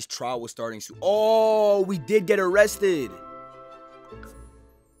 He said his trial was starting soon. Oh, we did get arrested.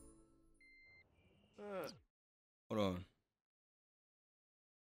 Hold on.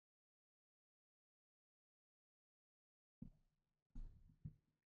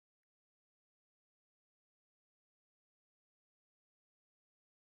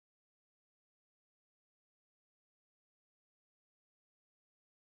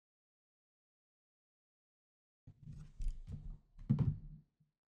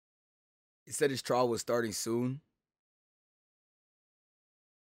 He said his trial was starting soon.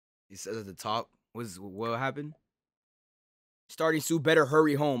 He says at the top, what happened? Starting soon, better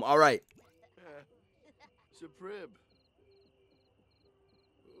hurry home. All right. Suprib.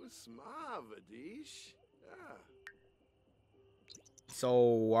 Usmavadish.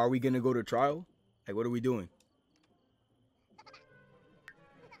 So, are we gonna go to trial? Like, what are we doing?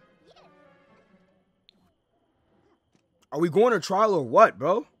 Are we going to trial or what,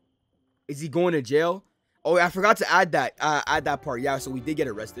 bro? Is he going to jail? Oh, I forgot to add that part. Yeah, so we did get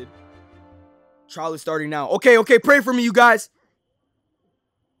arrested. Trial is starting now. Okay, pray for me, you guys.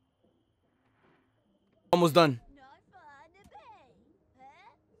 Almost done.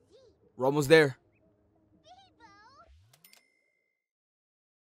 We're almost there.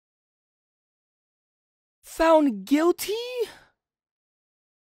 Found guilty?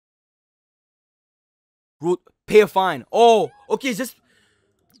 Pay a fine. Oh, okay, it's just...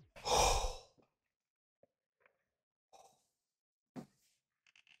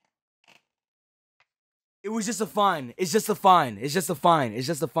 It was just a fine. It's just a fine. It's just a fine. It's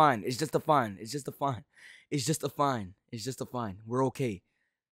just a fine. It's just a fine. It's just a fine. It's just a fine. It's just a fine. We're okay.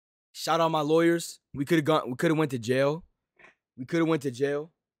 Shout out my lawyers. We could have went to jail. We could have went to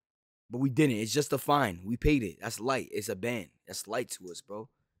jail. But we didn't. It's just a fine. We paid it. That's light. It's a ban. That's light to us, bro.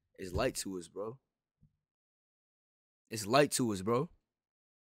 It's light to us, bro. It's light to us, bro.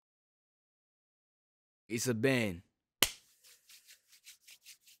 It's a ban.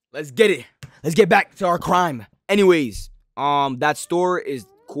 Let's get it. Let's get back to our crime. Anyways, that store is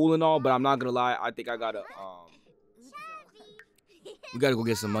cool and all, but I'm not gonna lie. I think I gotta, we gotta go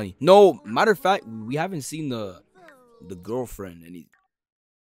get some money. No, matter of fact, we haven't seen the girlfriend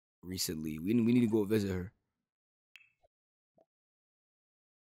recently. We need to go visit her.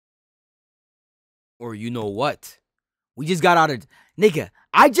 Or you know what? We just got out of... Nigga,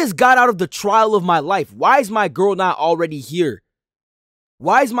 I just got out of the trial of my life. Why is my girl not already here?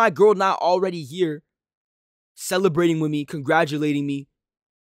 Why is my girl not already here celebrating with me, congratulating me,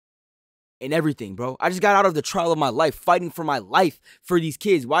 and everything, bro? I just got out of the trial of my life, fighting for my life for these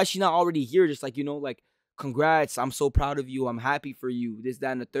kids. Why is she not already here? Just like, you know, like, congrats, I'm so proud of you, I'm happy for you, this,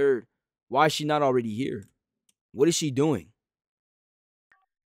 that, and the third. Why is she not already here? What is she doing?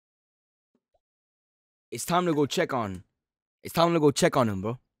 It's time to go check on. It's time to go check on him,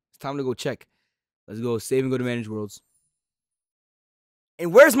 bro. It's time to go check. Let's go save and go to Managed Worlds.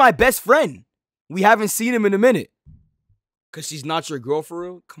 And where's my best friend? We haven't seen him in a minute. Cause she's not your girl for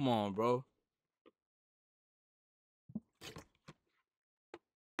real? Come on, bro.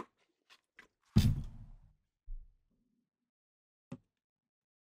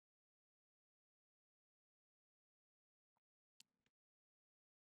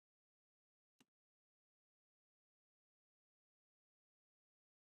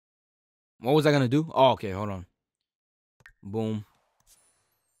 What was I gonna do? Oh, okay, hold on. Boom.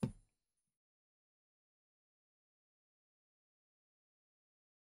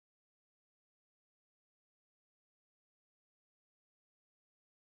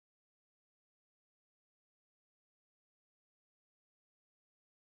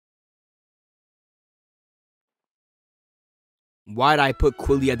 Why'd I put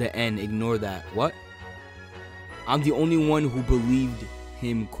Quilly at the end? Ignore that. What? I'm the only one who believed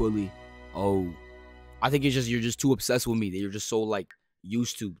him, Quilly. Oh. I think it's just you're just too obsessed with me. That you're just so like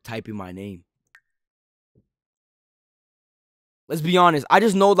used to typing my name. Let's be honest. I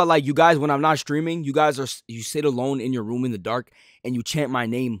just know that like you guys, when I'm not streaming, you sit alone in your room in the dark and you chant my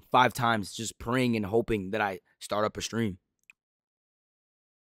name 5 times, just praying and hoping that I start up a stream.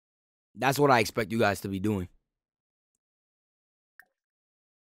 That's what I expect you guys to be doing.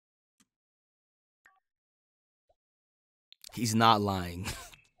 He's not lying.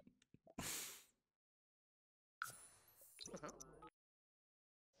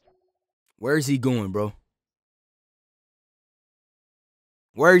 Where is he going, bro?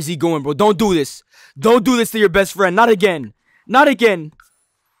 Where is he going, bro? Don't do this. Don't do this to your best friend. Not again. Not again.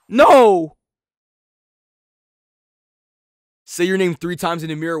 No. Say your name 3 times in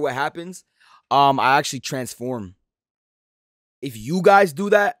the mirror. What happens? I actually transform. If you guys do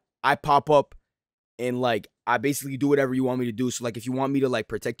that, I pop up and like I basically do whatever you want me to do. So like if you want me to like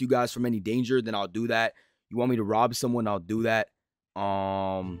protect you guys from any danger, then I'll do that. You want me to rob someone, I'll do that.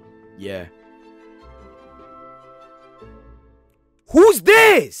 Yeah. Who's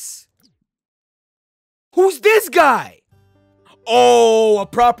this? Who's this guy? Oh, a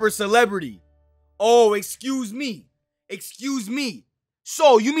proper celebrity. Oh, excuse me. Excuse me.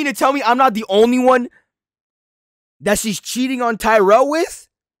 So, you mean to tell me I'm not the only one that she's cheating on Tyrell with?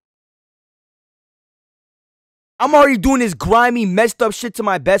 I'm already doing this grimy, messed up shit to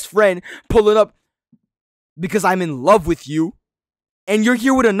my best friend, pulling up because I'm in love with you. And you're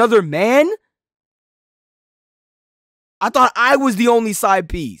here with another man? I thought I was the only side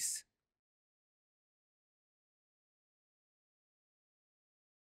piece.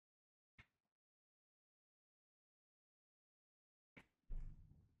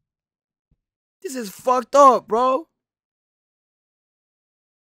 This is fucked up, bro.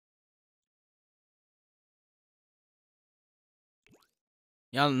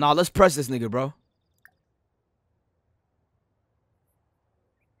 Yeah, nah, let's press this nigga, bro.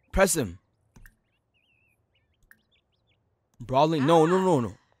 Press him. Brawling?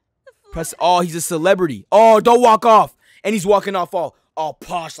 No. Press. Oh, he's a celebrity. Oh, don't walk off. And he's walking off all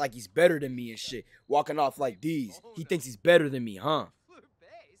posh like he's better than me and shit. Walking off like these. He thinks he's better than me, huh?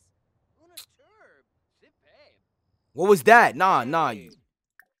 What was that? Nah.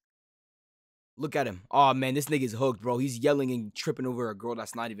 Look at him. Oh, man, this nigga's hooked, bro. He's yelling and tripping over a girl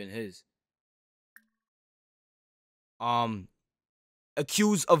that's not even his.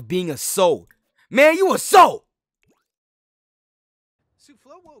 Accused of being a soul. Man, you a soul.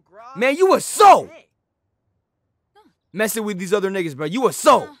 Man, you a soul. Messing with these other niggas, bro. You a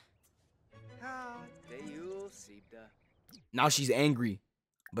soul. Now she's angry.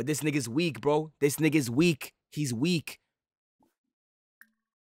 But this nigga's weak, bro. This nigga's weak. He's weak.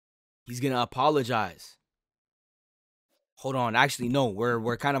 He's gonna apologize. Hold on. Actually, no.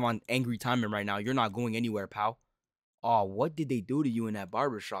 We're kind of on angry timing right now. You're not going anywhere, pal. Oh, what did they do to you in that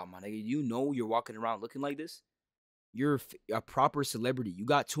barbershop, my nigga? You know you're walking around looking like this? You're a proper celebrity. You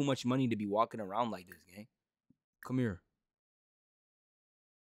got too much money to be walking around like this, gang. Come here.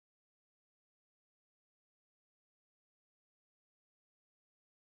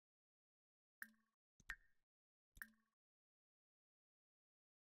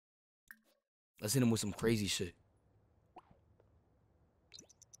 Let's hit him with some crazy shit.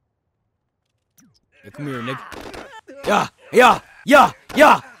 Yeah, come here, nigga.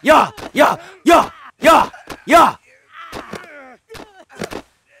 Yeah.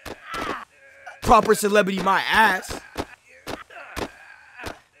 Proper celebrity, my ass.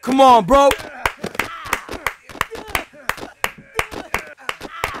 Come on, bro.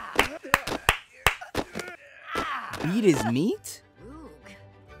 Beat his meat?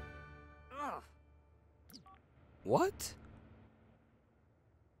 What?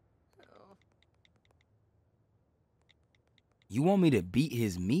 You want me to beat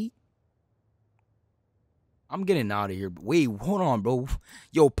his meat? I'm getting out of here. Wait, hold on, bro.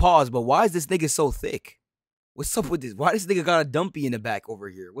 Yo, pause, but why is this nigga so thick? What's up with this? Why this nigga got a dumpy in the back over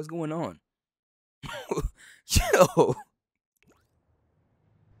here? What's going on? Yo.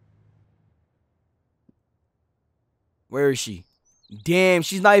 Where is she? Damn,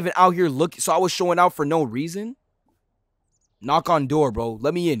 she's not even out here looking. So I was showing out for no reason? Knock on door, bro.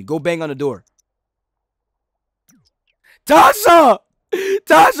 Let me in. Go bang on the door. Tasha!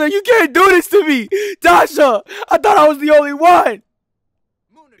 Tasha, you can't do this to me! Tasha! I thought I was the only one!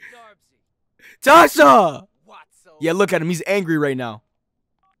 Tasha! Yeah, look at him. He's angry right now.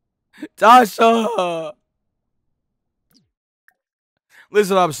 Tasha!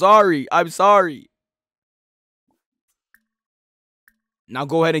 Listen, I'm sorry. I'm sorry. Now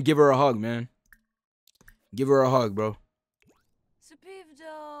go ahead and give her a hug, man. Give her a hug, bro.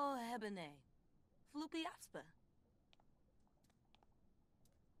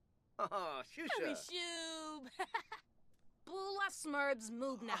 Oh,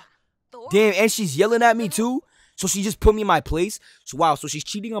 Damn, and she's yelling at me too? So she just put me in my place? So wow, so she's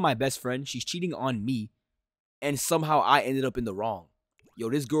cheating on my best friend. She's cheating on me. And somehow I ended up in the wrong.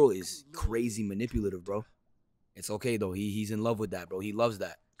 Yo, this girl is crazy manipulative, bro. It's okay, though. He's in love with that, bro. He loves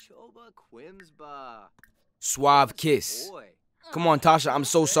that. Suave kiss. Come on, Tasha. I'm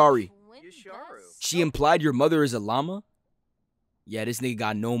so sorry. She implied your mother is a llama? Yeah, this nigga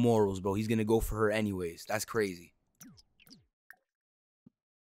got no morals, bro. He's gonna go for her anyways. That's crazy.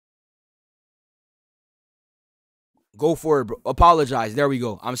 Go for it, bro. Apologize. There we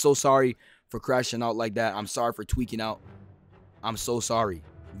go. I'm so sorry for crashing out like that. I'm sorry for tweaking out. I'm so sorry.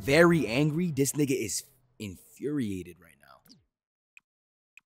 Very angry. This nigga is infuriated right now.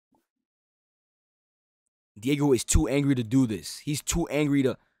 Diego is too angry to do this. He's too angry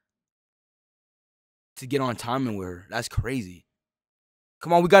to get on timing with her. That's crazy.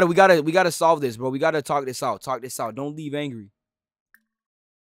 Come on, we gotta solve this, bro. We gotta talk this out. Talk this out. Don't leave angry.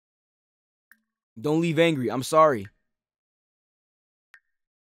 Don't leave angry. I'm sorry.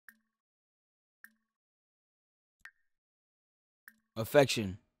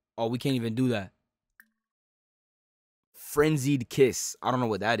 Affection. Oh, we can't even do that. Frenzied kiss. I don't know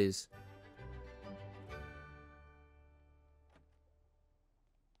what that is.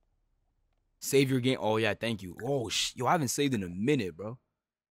 Save your game. Oh, yeah, thank you. Oh, yo, I haven't saved in a minute, bro.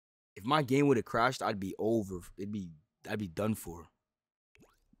 If my game would have crashed, I'd be over. I'd be done for.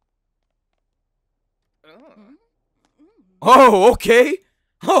 Oh, okay.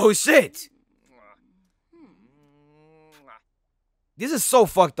 Oh, shit. This is so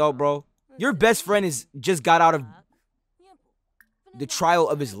fucked up, bro. Your best friend is just got out of the trial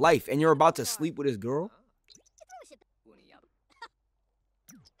of his life, and you're about to sleep with his girl?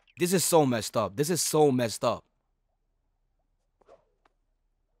 This is so messed up. This is so messed up.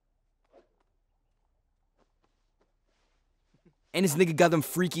 And this nigga got them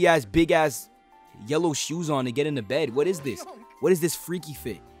freaky ass, big ass yellow shoes on to get into bed. What is this? What is this freaky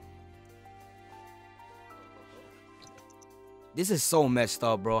fit? This is so messed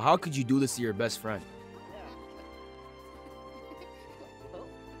up, bro. How could you do this to your best friend?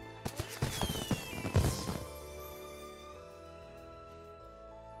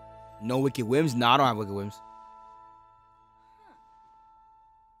 No wicked whims? Nah, I don't have wicked whims.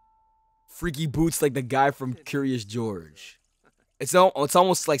 Freaky boots like the guy from Curious George. It's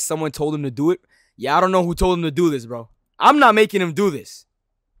almost like someone told him to do it. Yeah, I don't know who told him to do this, bro. I'm not making him do this.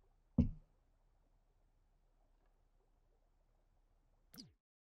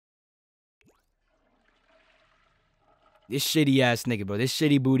 This shitty ass nigga, bro. This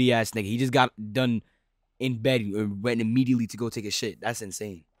shitty booty ass nigga. He just got done in bed and went immediately to go take a shit. That's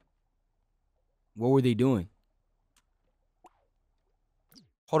insane. What were they doing?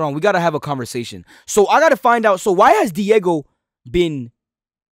 Hold on, we gotta have a conversation. So I gotta find out. So why has Diego been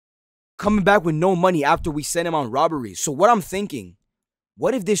coming back with no money after we sent him on robberies? So what I'm thinking,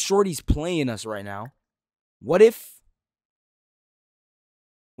 what if this shorty's playing us right now? What if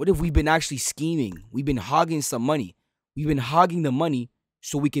we've been actually scheming? We've been hogging some money. We've been hogging the money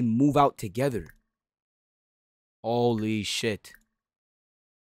so we can move out together. Holy shit.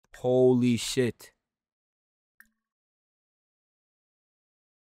 Holy shit.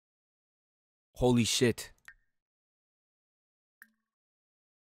 Holy shit.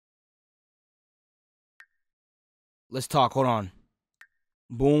 Let's talk. Hold on.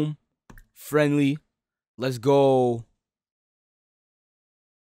 Boom. Friendly. Let's go.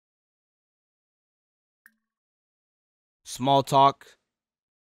 Small talk.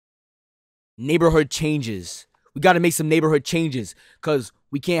 Neighborhood changes. We got to make some neighborhood changes because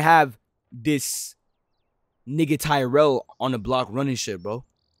we can't have this nigga Tyrell on the block running shit, bro.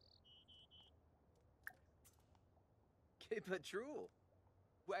 Que patrol.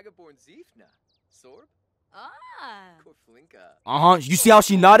 Wagaborn Ziefna. Sorb? Ah. Korflinka. You see how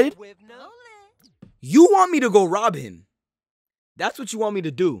she nodded? You want me to go rob him. That's what you want me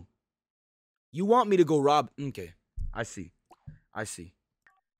to do. You want me to go rob. Okay. I see. I see.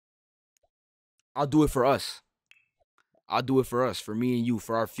 I'll do it for us. I'll do it for us. For me and you.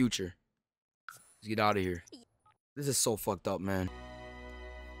 For our future. Let's get out of here. This is so fucked up, man.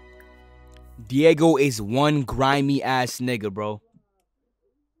 Diego is one grimy ass nigga, bro.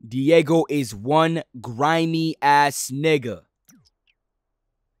 Diego is one grimy ass nigga.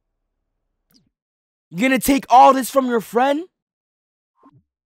 You gonna take all this from your friend?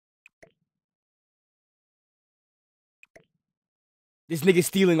 This nigga's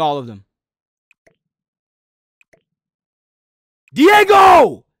stealing all of them.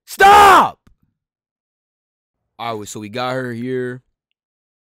 Diego! Stop! Alright, so we got her here.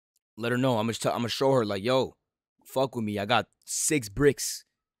 Let her know. I'm gonna show her like, yo, fuck with me. I got 6 bricks.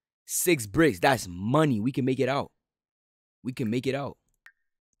 6 bricks. That's money. We can make it out. We can make it out.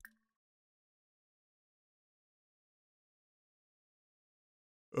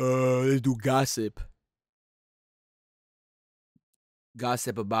 Let's do gossip.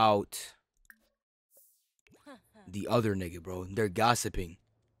 Gossip about the other nigga, bro. They're gossiping.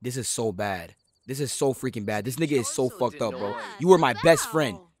 This is so bad. This is so freaking bad. This nigga is so fucked up, bro. You were my best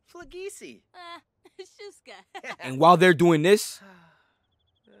friend. Flagisi. And while they're doing this,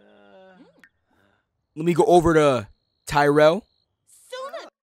 let me go over to Tyrell.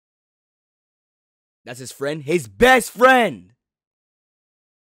 That's his friend. His best friend.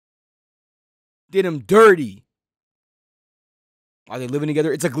 Did him dirty. Are they living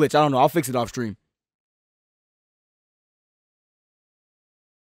together? It's a glitch. I don't know. I'll fix it off stream.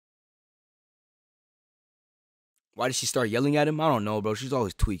 Why did she start yelling at him? I don't know, bro. She's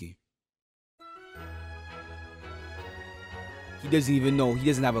always tweaking. He doesn't even know. He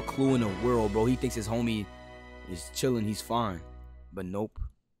doesn't have a clue in the world, bro. He thinks his homie is chilling. He's fine. But nope.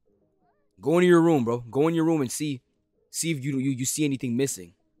 Go into your room, bro. Go in your room and see if you see anything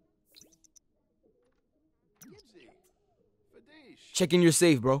missing. Check in your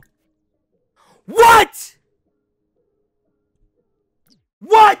safe, bro. What?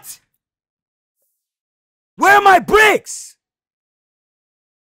 What? Where are my bricks?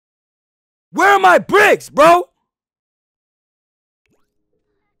 Where are my bricks, bro?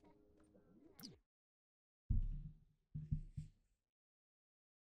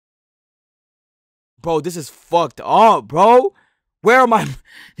 Bro, this is fucked up, bro. Where are my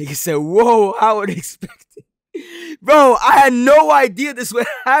nigga said, whoa, I would expect it. Bro, I had no idea this would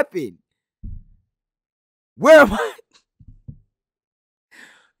happen. Where am I?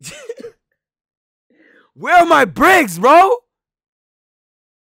 Where are my bricks, bro?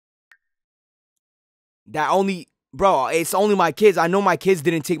 Bro, it's only my kids. I know my kids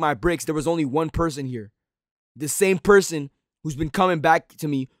didn't take my bricks. There was only one person here. The same person who's been coming back to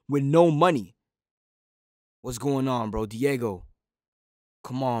me with no money. What's going on, bro? Diego.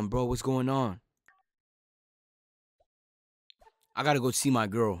 Come on, bro. What's going on? I gotta go see my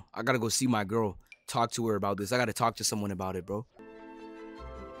girl. Talk to her about this. I gotta talk to someone about it, bro.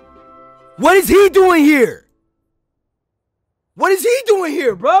 What is he doing here? What is he doing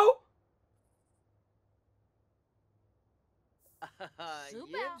here, bro?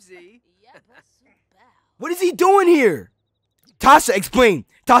 Yibsy. What is he doing here? Tasha, explain.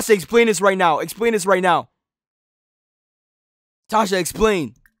 Tasha, explain this right now. Explain this right now. Tasha,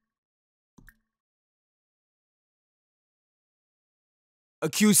 explain.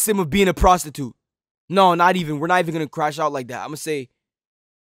 Accuse Sim of being a prostitute. No, not even. We're not even going to crash out like that. I'm going to say,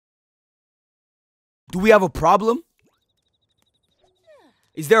 do we have a problem?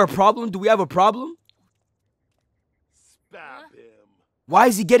 Is there a problem? Do we have a problem? Spab him. Why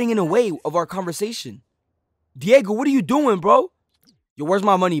is he getting in the way of our conversation? Diego, what are you doing, bro? Yo, where's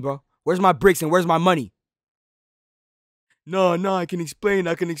my money, bro? Where's my bricks and where's my money? No, I can explain.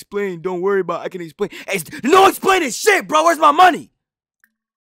 Don't worry about it. I can explain. Hey, no explaining shit, bro. Where's my money?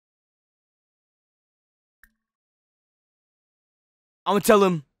 I'm going to tell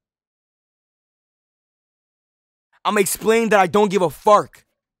him. I'm going to explain that I don't give a fark.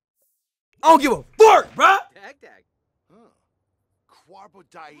 I don't give a fark, bro. Dag dag.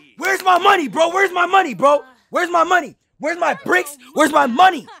 Where's my money, bro? Where's my money, bro? Where's my money? Where's my bricks? Where's my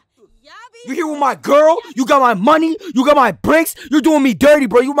money? You here with my girl? You got my money? You got my bricks? You're doing me dirty,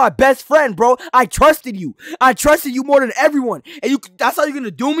 bro. You're my best friend, bro. I trusted you. I trusted you more than everyone. And that's how you're gonna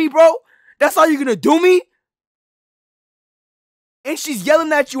do me, bro? That's how you're gonna do me? And she's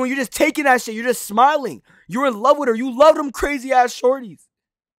yelling at you and you're just taking that shit. You're just smiling. You're in love with her. You love them crazy ass shorties.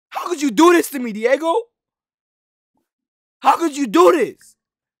 How could you do this to me, Diego? How could you do this?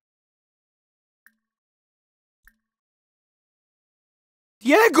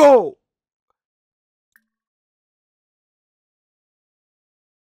 Diego!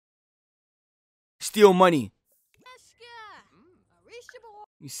 Steal money.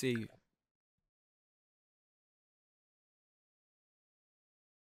 Let me see.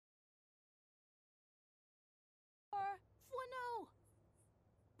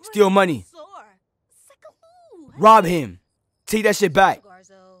 Steal money. Rob him. Take that shit back.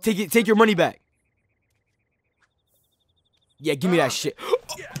 Take your money back. Yeah, give me that shit.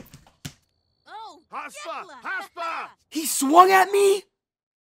 He swung at me?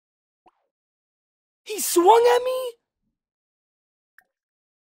 He swung at me?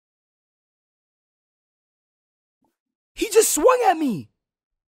 He just swung at me.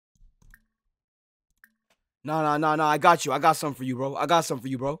 No. I got you. I got something for you, bro.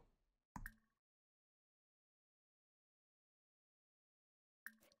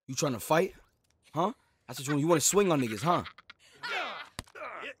 You trying to fight? Huh? That's what you want to swing on niggas, huh?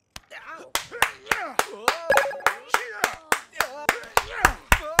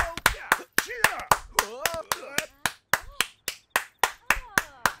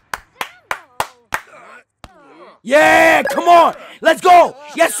 Yeah, come on. Let's go.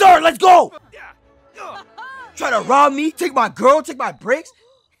 Yes, sir. Let's go. Try to rob me, take my girl, take my bricks,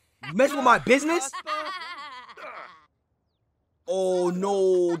 mess with my business. Oh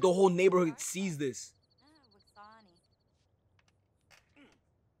no, the whole neighborhood sees this.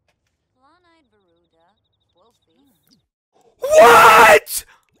 What?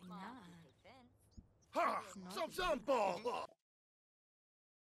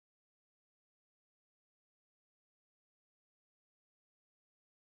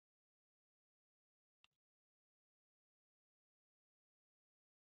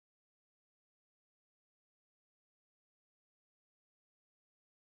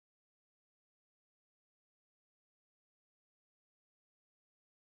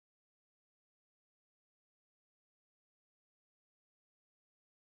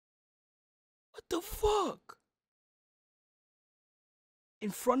 What the fuck?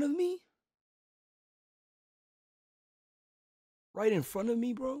 In front of me? Right in front of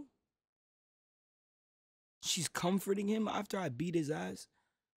me, bro? She's comforting him after I beat his ass.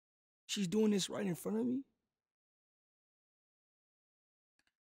 She's doing this right in front of me.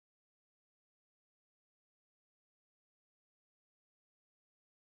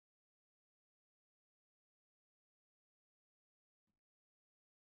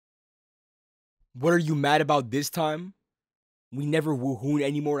 What are you mad about this time? We never woohoon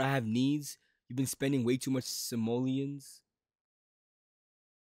anymore. I have needs. You've been spending way too much simoleons.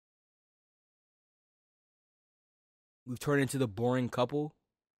 We've turned into the boring couple.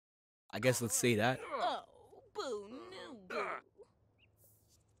 I guess let's say that. Oh, boo, no, boo.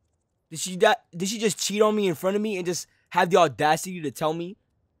 Did she just cheat on me in front of me and just have the audacity to tell me,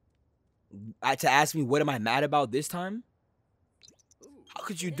 to ask me what am I mad about this time? How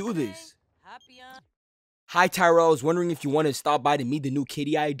could you do this? Hi Tyrell, I was wondering if you want to stop by to meet the new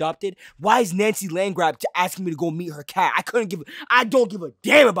kitty I adopted. Why is Nancy Landgrab asking me to go meet her cat? I don't give a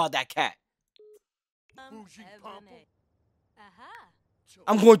damn about that cat.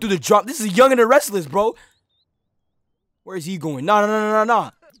 I'm going through the drop. This is Young and the Restless, bro. Where is he going?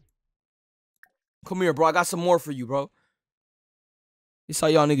 Nah. Come here, bro. I got some more for you, bro. This how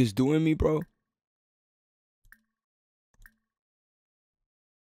y'all niggas doing me, bro?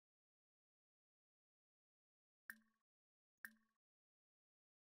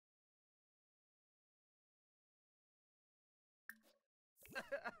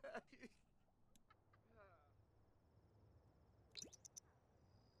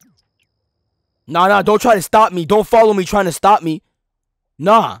 Nah, don't try to stop me. Don't follow me trying to stop me.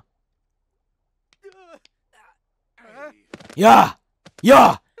 Nah. Yeah.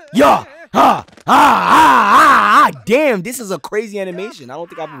 Damn, this is a crazy animation. I don't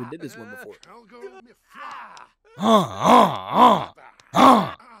think I've ever did this one before.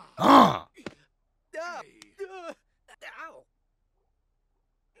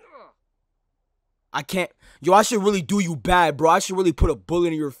 I can't. Yo, I should really do you bad, bro. I should really put a bullet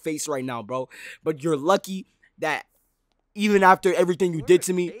in your face right now, bro. But you're lucky that even after everything you did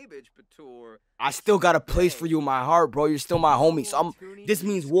to me, I still got a place for you in my heart, bro. You're still my homie. So this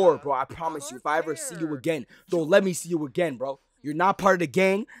means war, bro. I promise you. If I ever see you again, don't let me see you again, bro. You're not part of the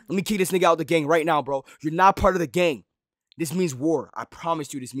gang. Let me kick this nigga out of the gang right now, bro. You're not part of the gang. This means war. I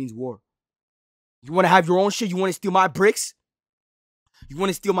promise you this means war. You want to have your own shit? You want to steal my bricks? You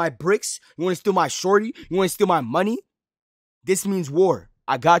want to steal my bricks? You want to steal my shorty? You want to steal my money? This means war.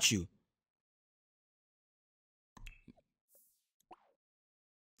 I got you.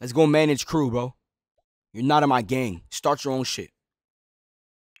 Let's go manage crew, bro. You're not in my gang. Start your own shit.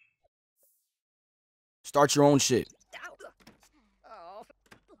 Start your own shit.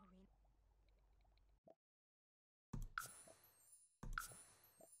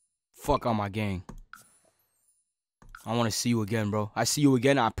 Fuck on my gang. I want to see you again, bro. I see you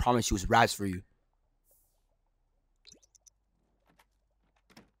again, I promise you it's raps for you.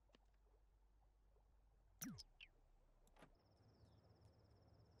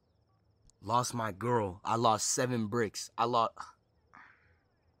 Lost my girl. I lost 7 bricks. I lost...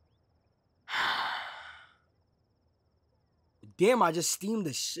 Damn, I just steamed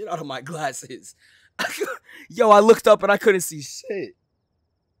the shit out of my glasses. Yo, I looked up and I couldn't see shit.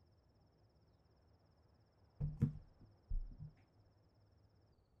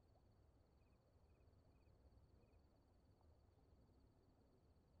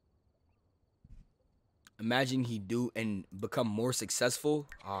 Imagine he do and become more successful.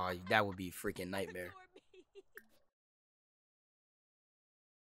 That would be a freaking nightmare.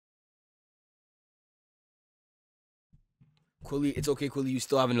 Quilly, it's okay, Quilly. You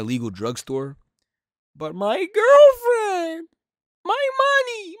still have an illegal drugstore. But my girlfriend, my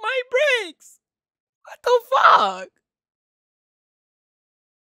money, my bricks. What the fuck?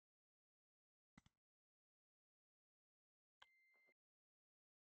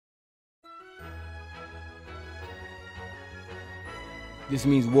 This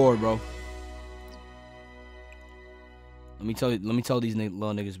means war, bro. Let me tell these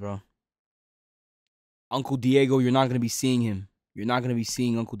little niggas, bro. Uncle Diego, you're not gonna be seeing him. You're not gonna be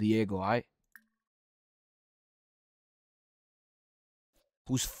seeing Uncle Diego, alright?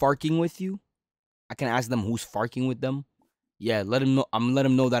 Who's farking with you? I can ask them who's farking with them. Yeah, let him know. I'm gonna let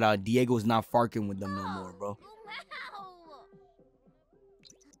him know that Diego's not farking with them no more, bro.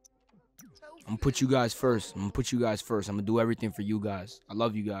 I'm gonna put you guys first. I'm gonna do everything for you guys. I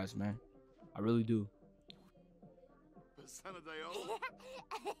love you guys, man. I really do.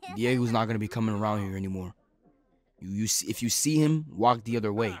 Diego's not gonna be coming around here anymore. If you see him, walk the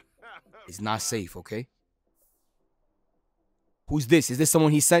other way. It's not safe, okay? Who's this? Is this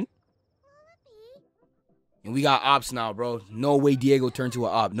someone he sent? And we got ops now, bro. No way Diego turned to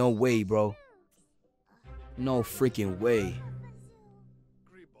an op. No way, bro. No freaking way.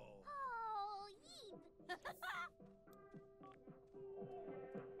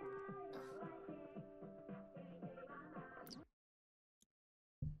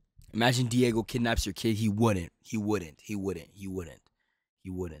 Imagine Diego kidnaps your kid. He wouldn't.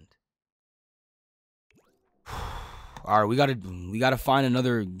 All right, we gotta find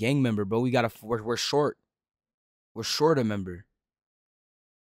another gang member, bro. We're short. We're short a member.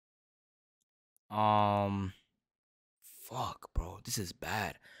 Fuck, bro. This is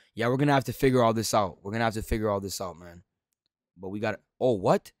bad. Yeah, we're gonna have to figure all this out. We're gonna have to figure all this out, man. But we gotta. Oh,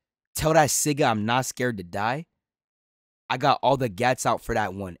 what? Tell that Siga I'm not scared to die. I got all the gats out for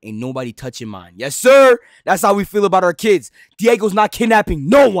that one. Ain't nobody touching mine. Yes, sir. That's how we feel about our kids. Diego's not kidnapping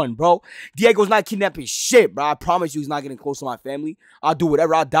no one, bro. Diego's not kidnapping shit, bro. I promise you he's not getting close to my family. I'll do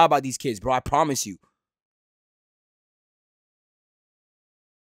whatever. I'll die by these kids, bro. I promise you.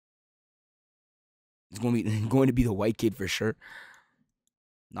 It's going to be the white kid for sure.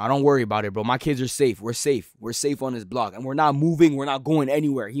 Nah, don't worry about it, bro. My kids are safe. We're safe. We're safe on this block. And we're not moving. We're not going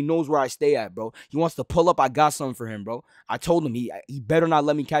anywhere. He knows where I stay at, bro. He wants to pull up. I got something for him, bro. I told him he better not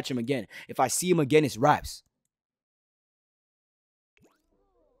let me catch him again. If I see him again, it's raps.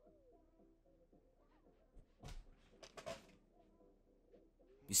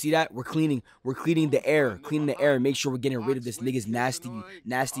 You see that? We're cleaning the air. Cleaning the air and make sure we're getting rid of this nigga's nasty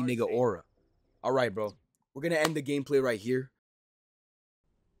nigga aura. All right, bro. We're going to end the gameplay right here.